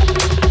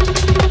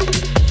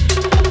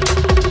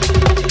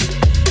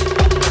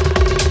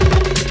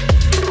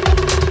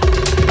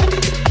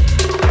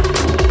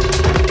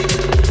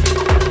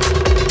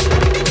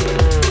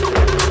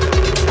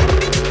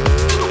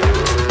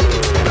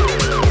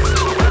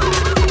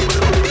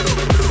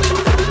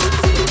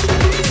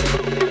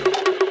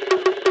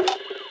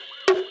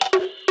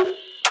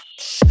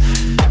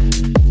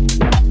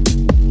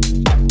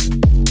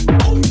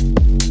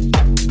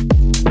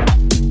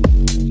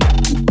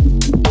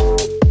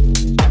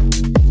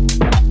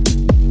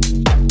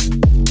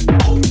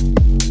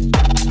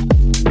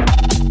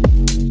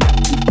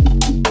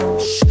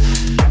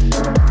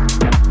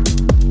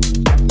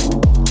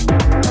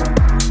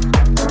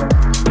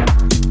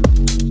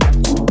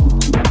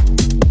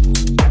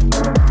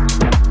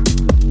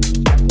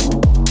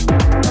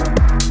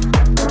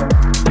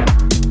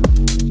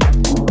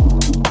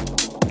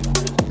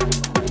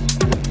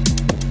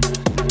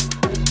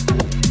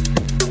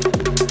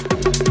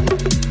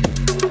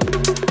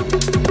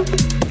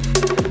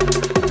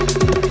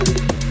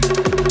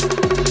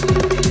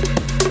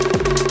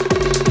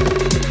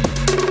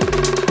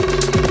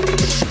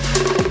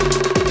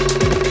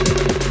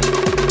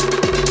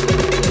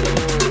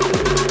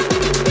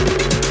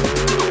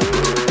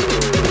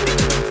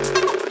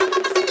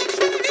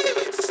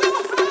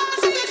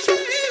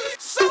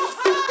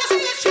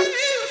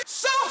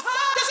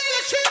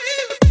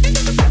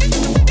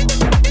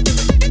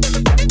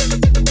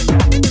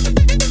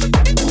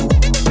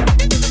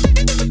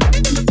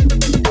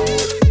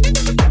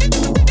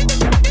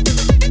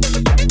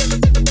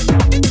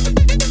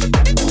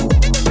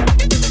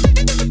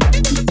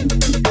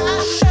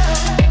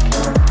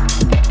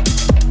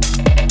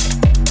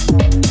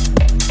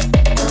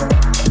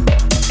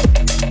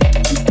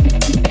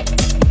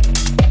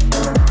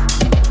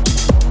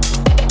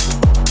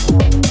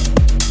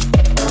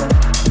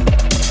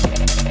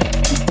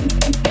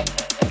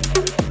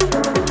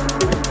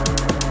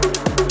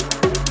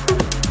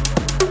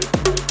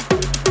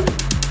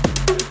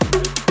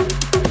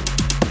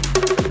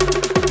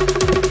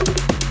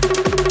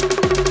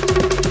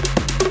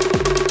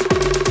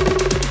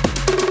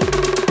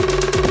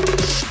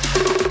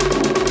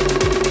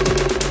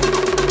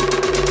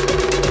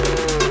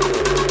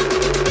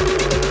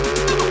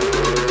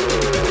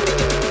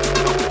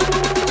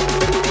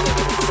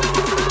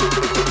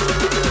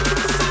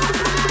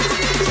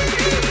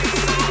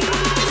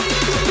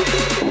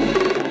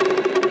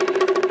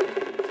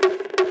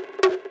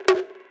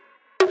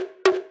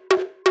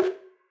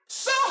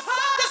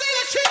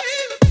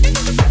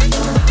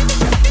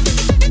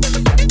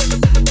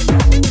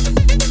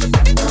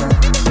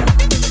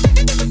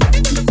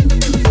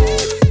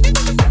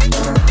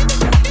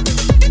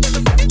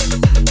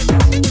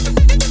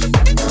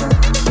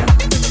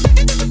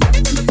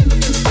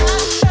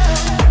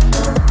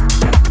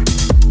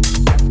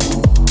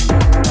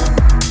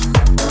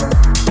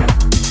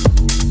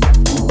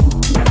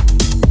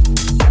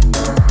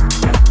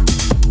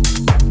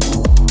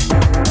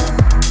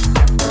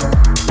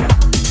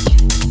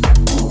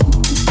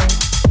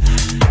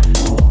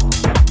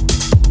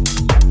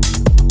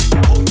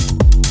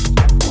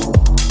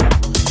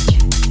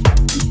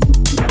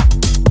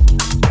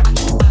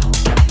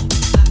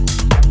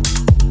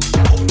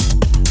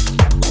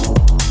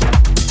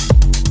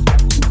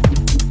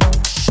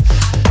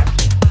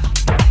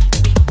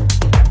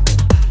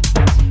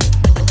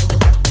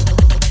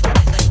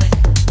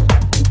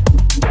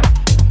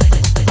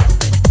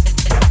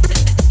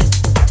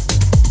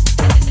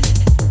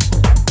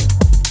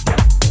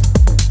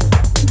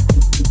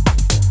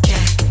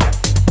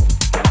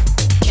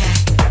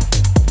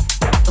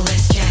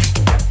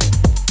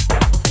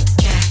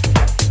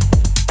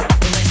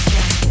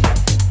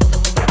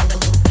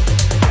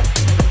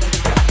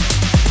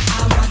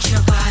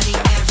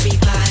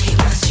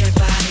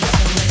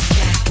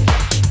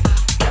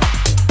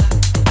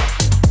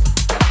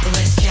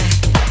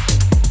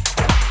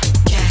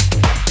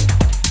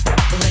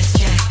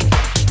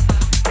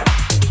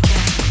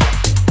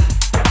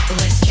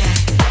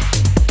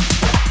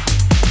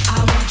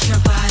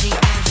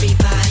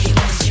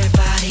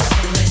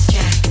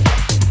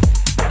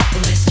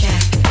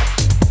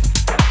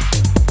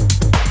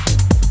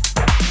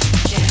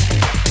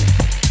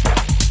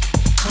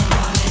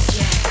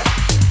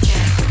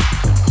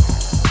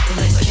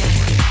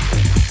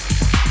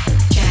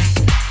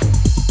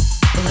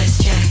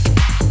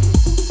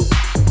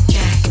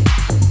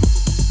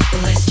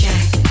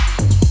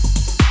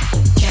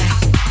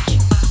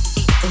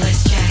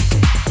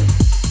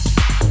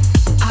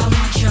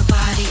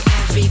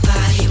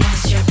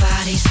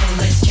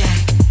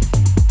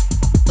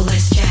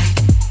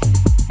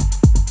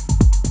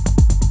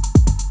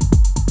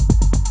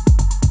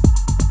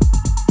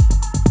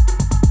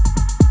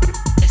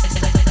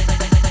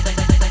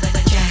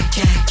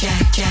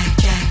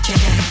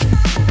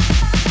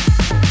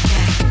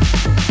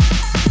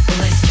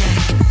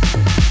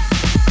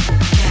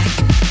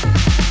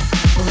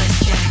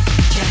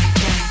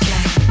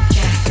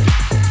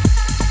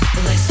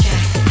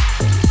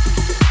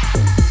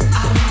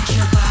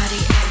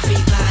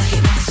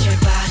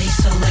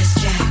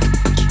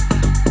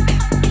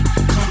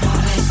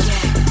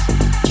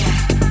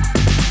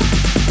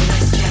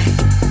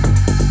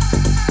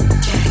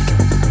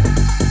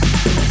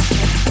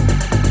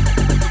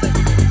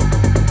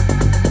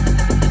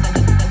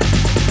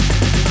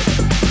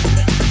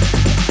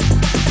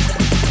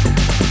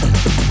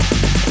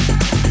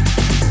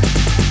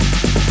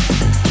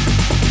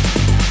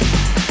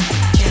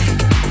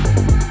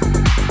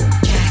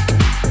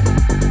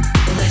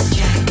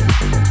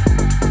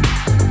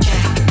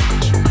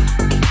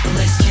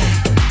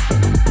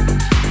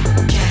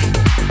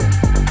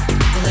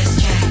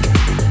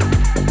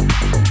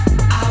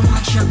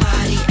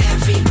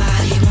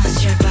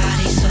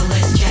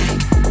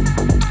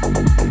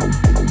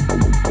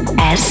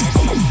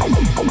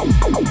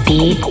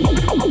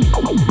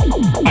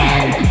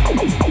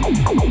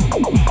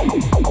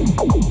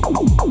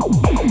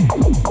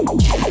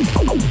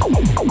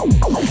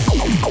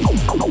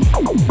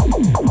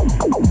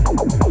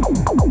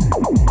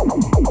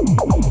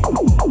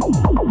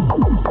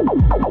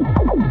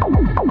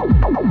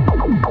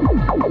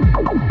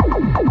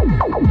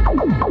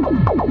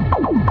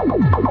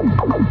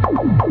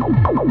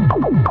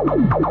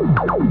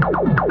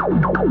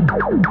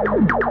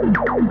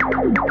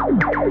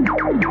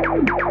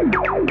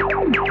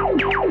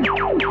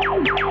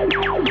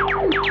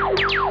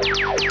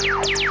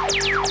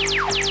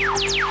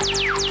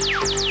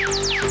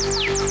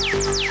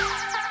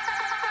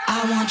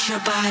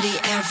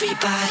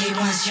 Everybody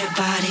wants your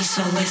body,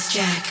 so let's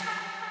jack.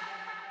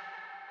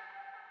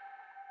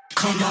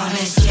 Come on,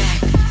 let's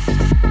jack.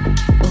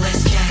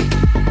 Let's jack.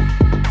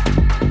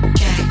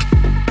 Jack.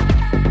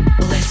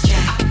 Let's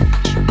jack.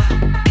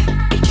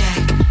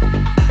 Jack.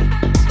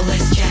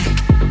 Let's jack.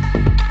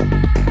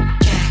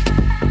 Jack.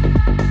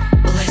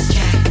 Let's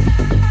jack.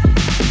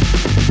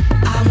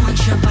 I want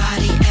your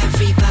body,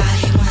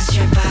 everybody wants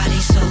your body,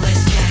 so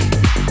let's jack.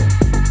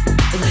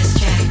 Let's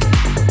jack.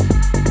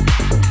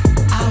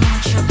 I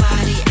want your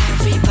body,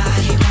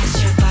 everybody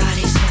wants your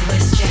body, so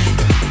let's jack.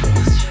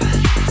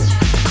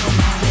 Come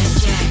on, let's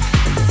jack,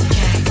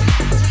 jack.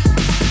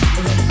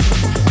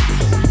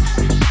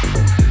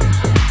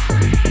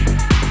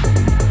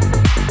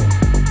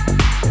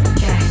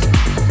 Jack.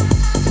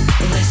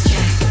 Let's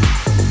jack.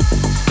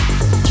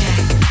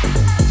 Jack.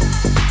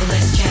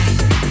 Let's jack.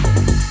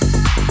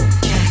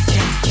 Jack,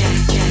 jack, jack,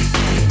 jack,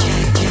 jack,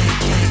 jack,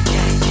 jack,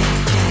 jack,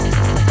 jack,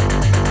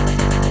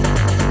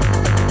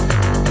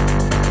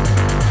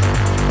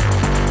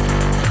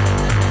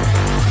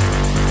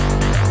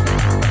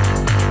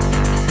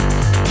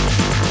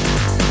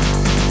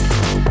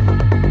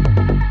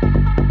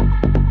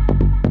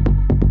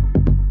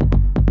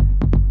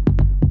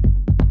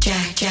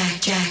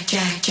 Jack, Jack,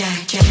 Jack,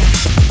 Jack, Jack.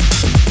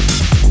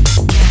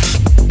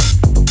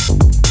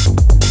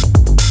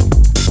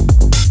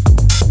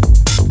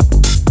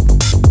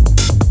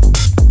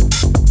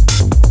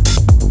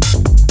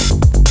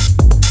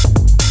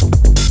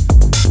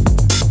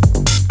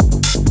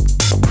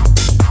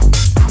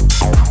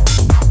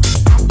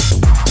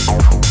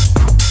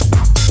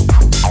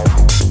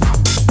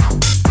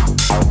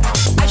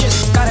 I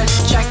just gotta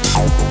check.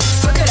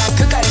 Fuck it, I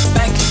could got it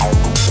back.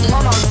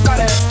 Mama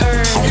gotta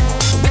earn.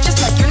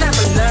 Bitches like you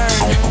never learn.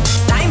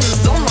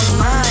 Diamonds on my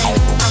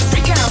mind. I'm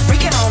freaking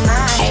all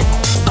night.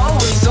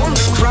 Always on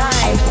the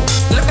grind.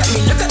 Look at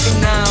me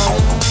now.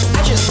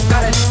 I just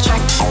gotta check.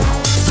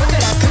 Fuck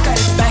it, I could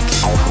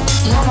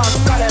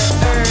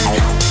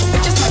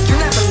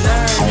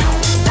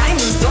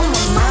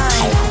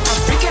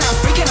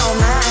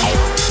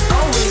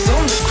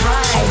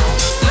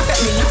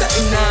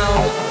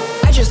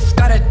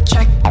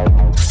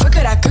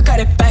got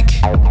it back.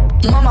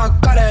 Mama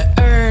gotta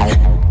earn.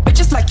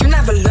 Bitches like you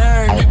never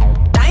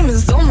learn.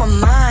 Diamonds on my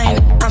mind.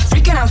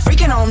 I'm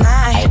freaking all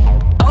night.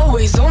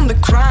 Always on the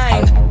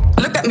grind.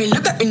 Look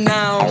at me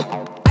now.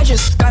 I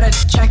just gotta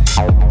check.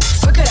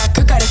 Fuck it, I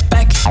could got it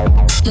back.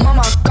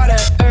 Mama gotta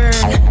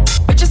earn.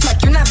 Bitches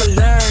like you never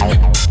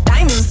learn.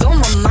 Diamonds on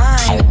my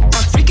mind.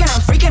 I'm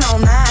freaking all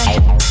night.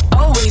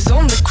 Always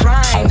on the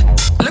grind.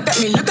 Look at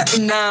me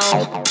now.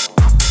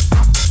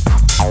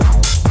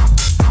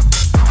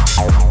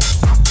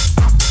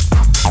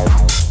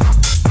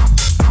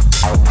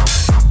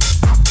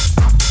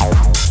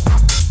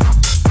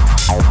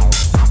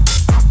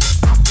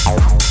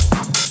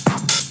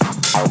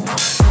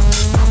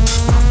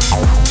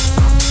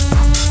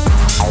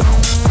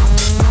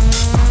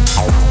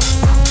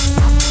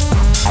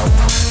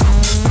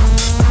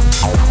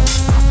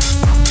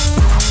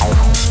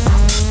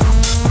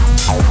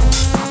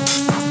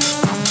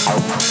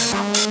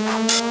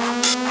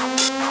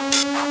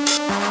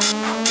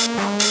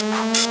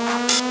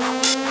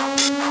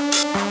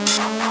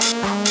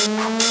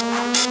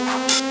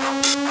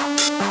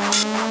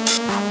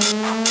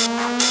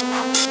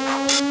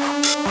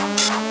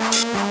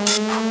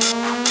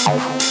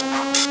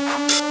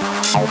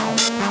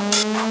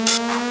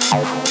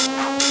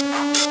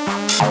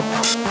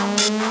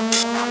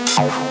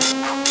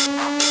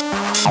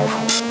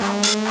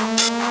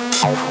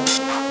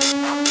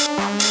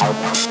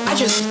 I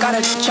just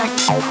gotta check.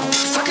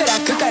 Fuck it, I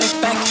could got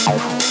it back.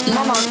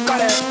 Mama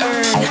gotta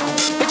earn.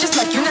 Bitches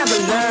like you never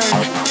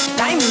learn.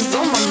 Diamonds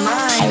on my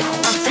mind.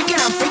 I'm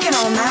freaking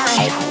all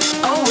night.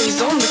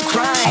 Always on the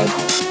grind.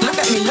 Look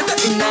at me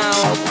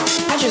now.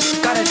 I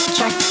just gotta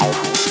check.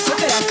 Fuck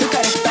it, I could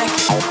got it back.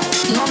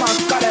 Mama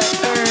gotta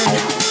earn.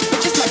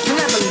 Bitches like you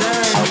never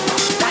learn.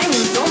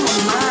 Diamonds on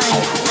my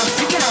mind.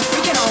 I'm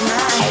freaking all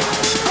night.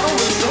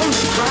 Always on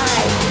the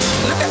grind. Look at me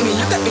now. I just gotta check. Fuck it, I could got it back. Mama gotta earn. Bitches like you never learn. Diamonds on my mind. I'm freaking all night. Always on the grind. Look at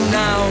me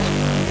now.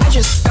 I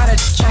just gotta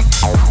check.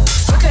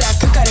 Fuck it, I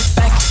could got it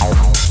back.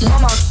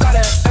 Mama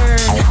gotta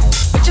earn.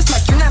 Bitches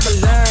like you never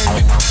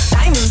learn.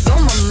 Diamonds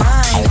on my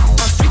mind.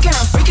 I'm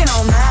freaking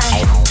all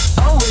night.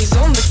 Always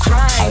on the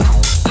grind.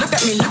 Look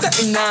at me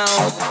now.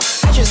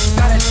 I just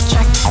gotta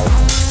check.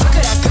 Fuck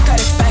it, I could got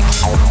it back.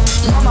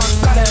 Mama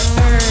gotta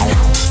earn.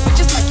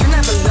 Bitches like you never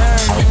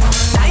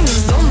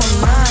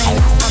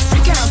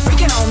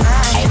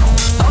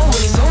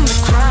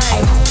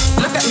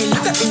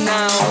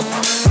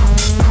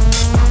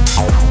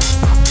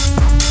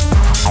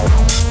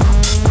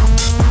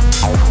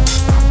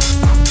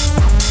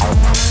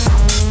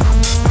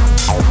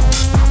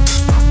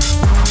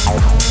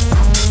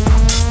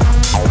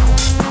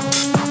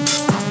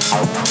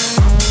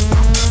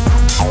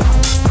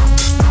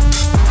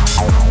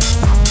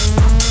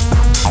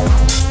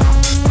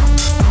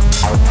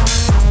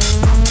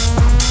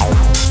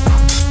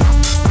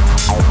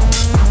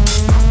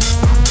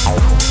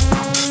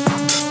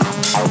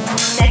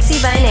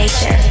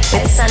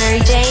With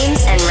Sunnery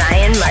James and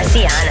Ryan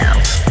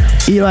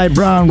Marciano. Eli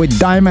Brown with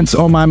Diamonds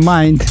on My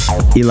Mind.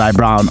 Eli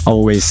Brown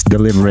always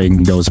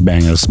delivering those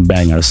bangers.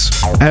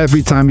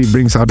 Every time he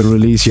brings out a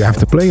release, you have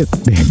to play it.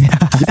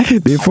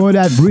 Before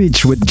that,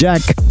 Breach with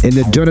Jack in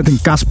the Jonathan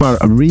Caspar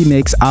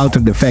remix, Out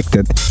of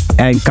Defected,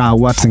 and Kyle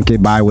Watson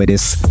came by with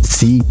his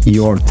See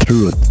Your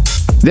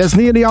Truth. That's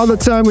nearly all the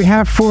time we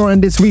have for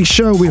in this week's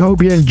show. We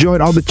hope you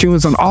enjoyed all the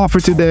tunes on offer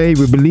today.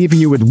 We'll be leaving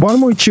you with one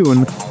more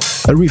tune,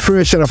 a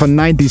reversion of a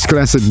 90s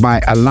classic by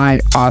Alai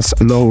Us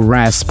Low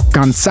Rasp,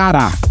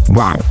 Cansada.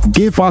 Wow.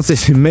 Give us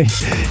this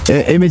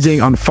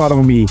imaging on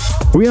Follow Me.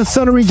 We are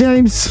Sunnery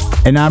James.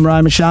 And I'm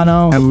Ryan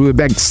Marciano. And we'll be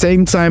back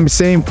same time,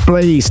 same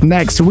place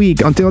next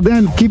week. Until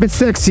then, keep it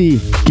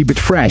sexy, keep it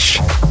fresh.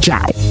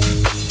 Ciao.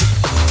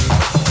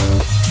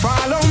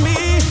 Follow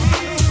me,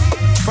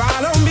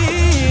 follow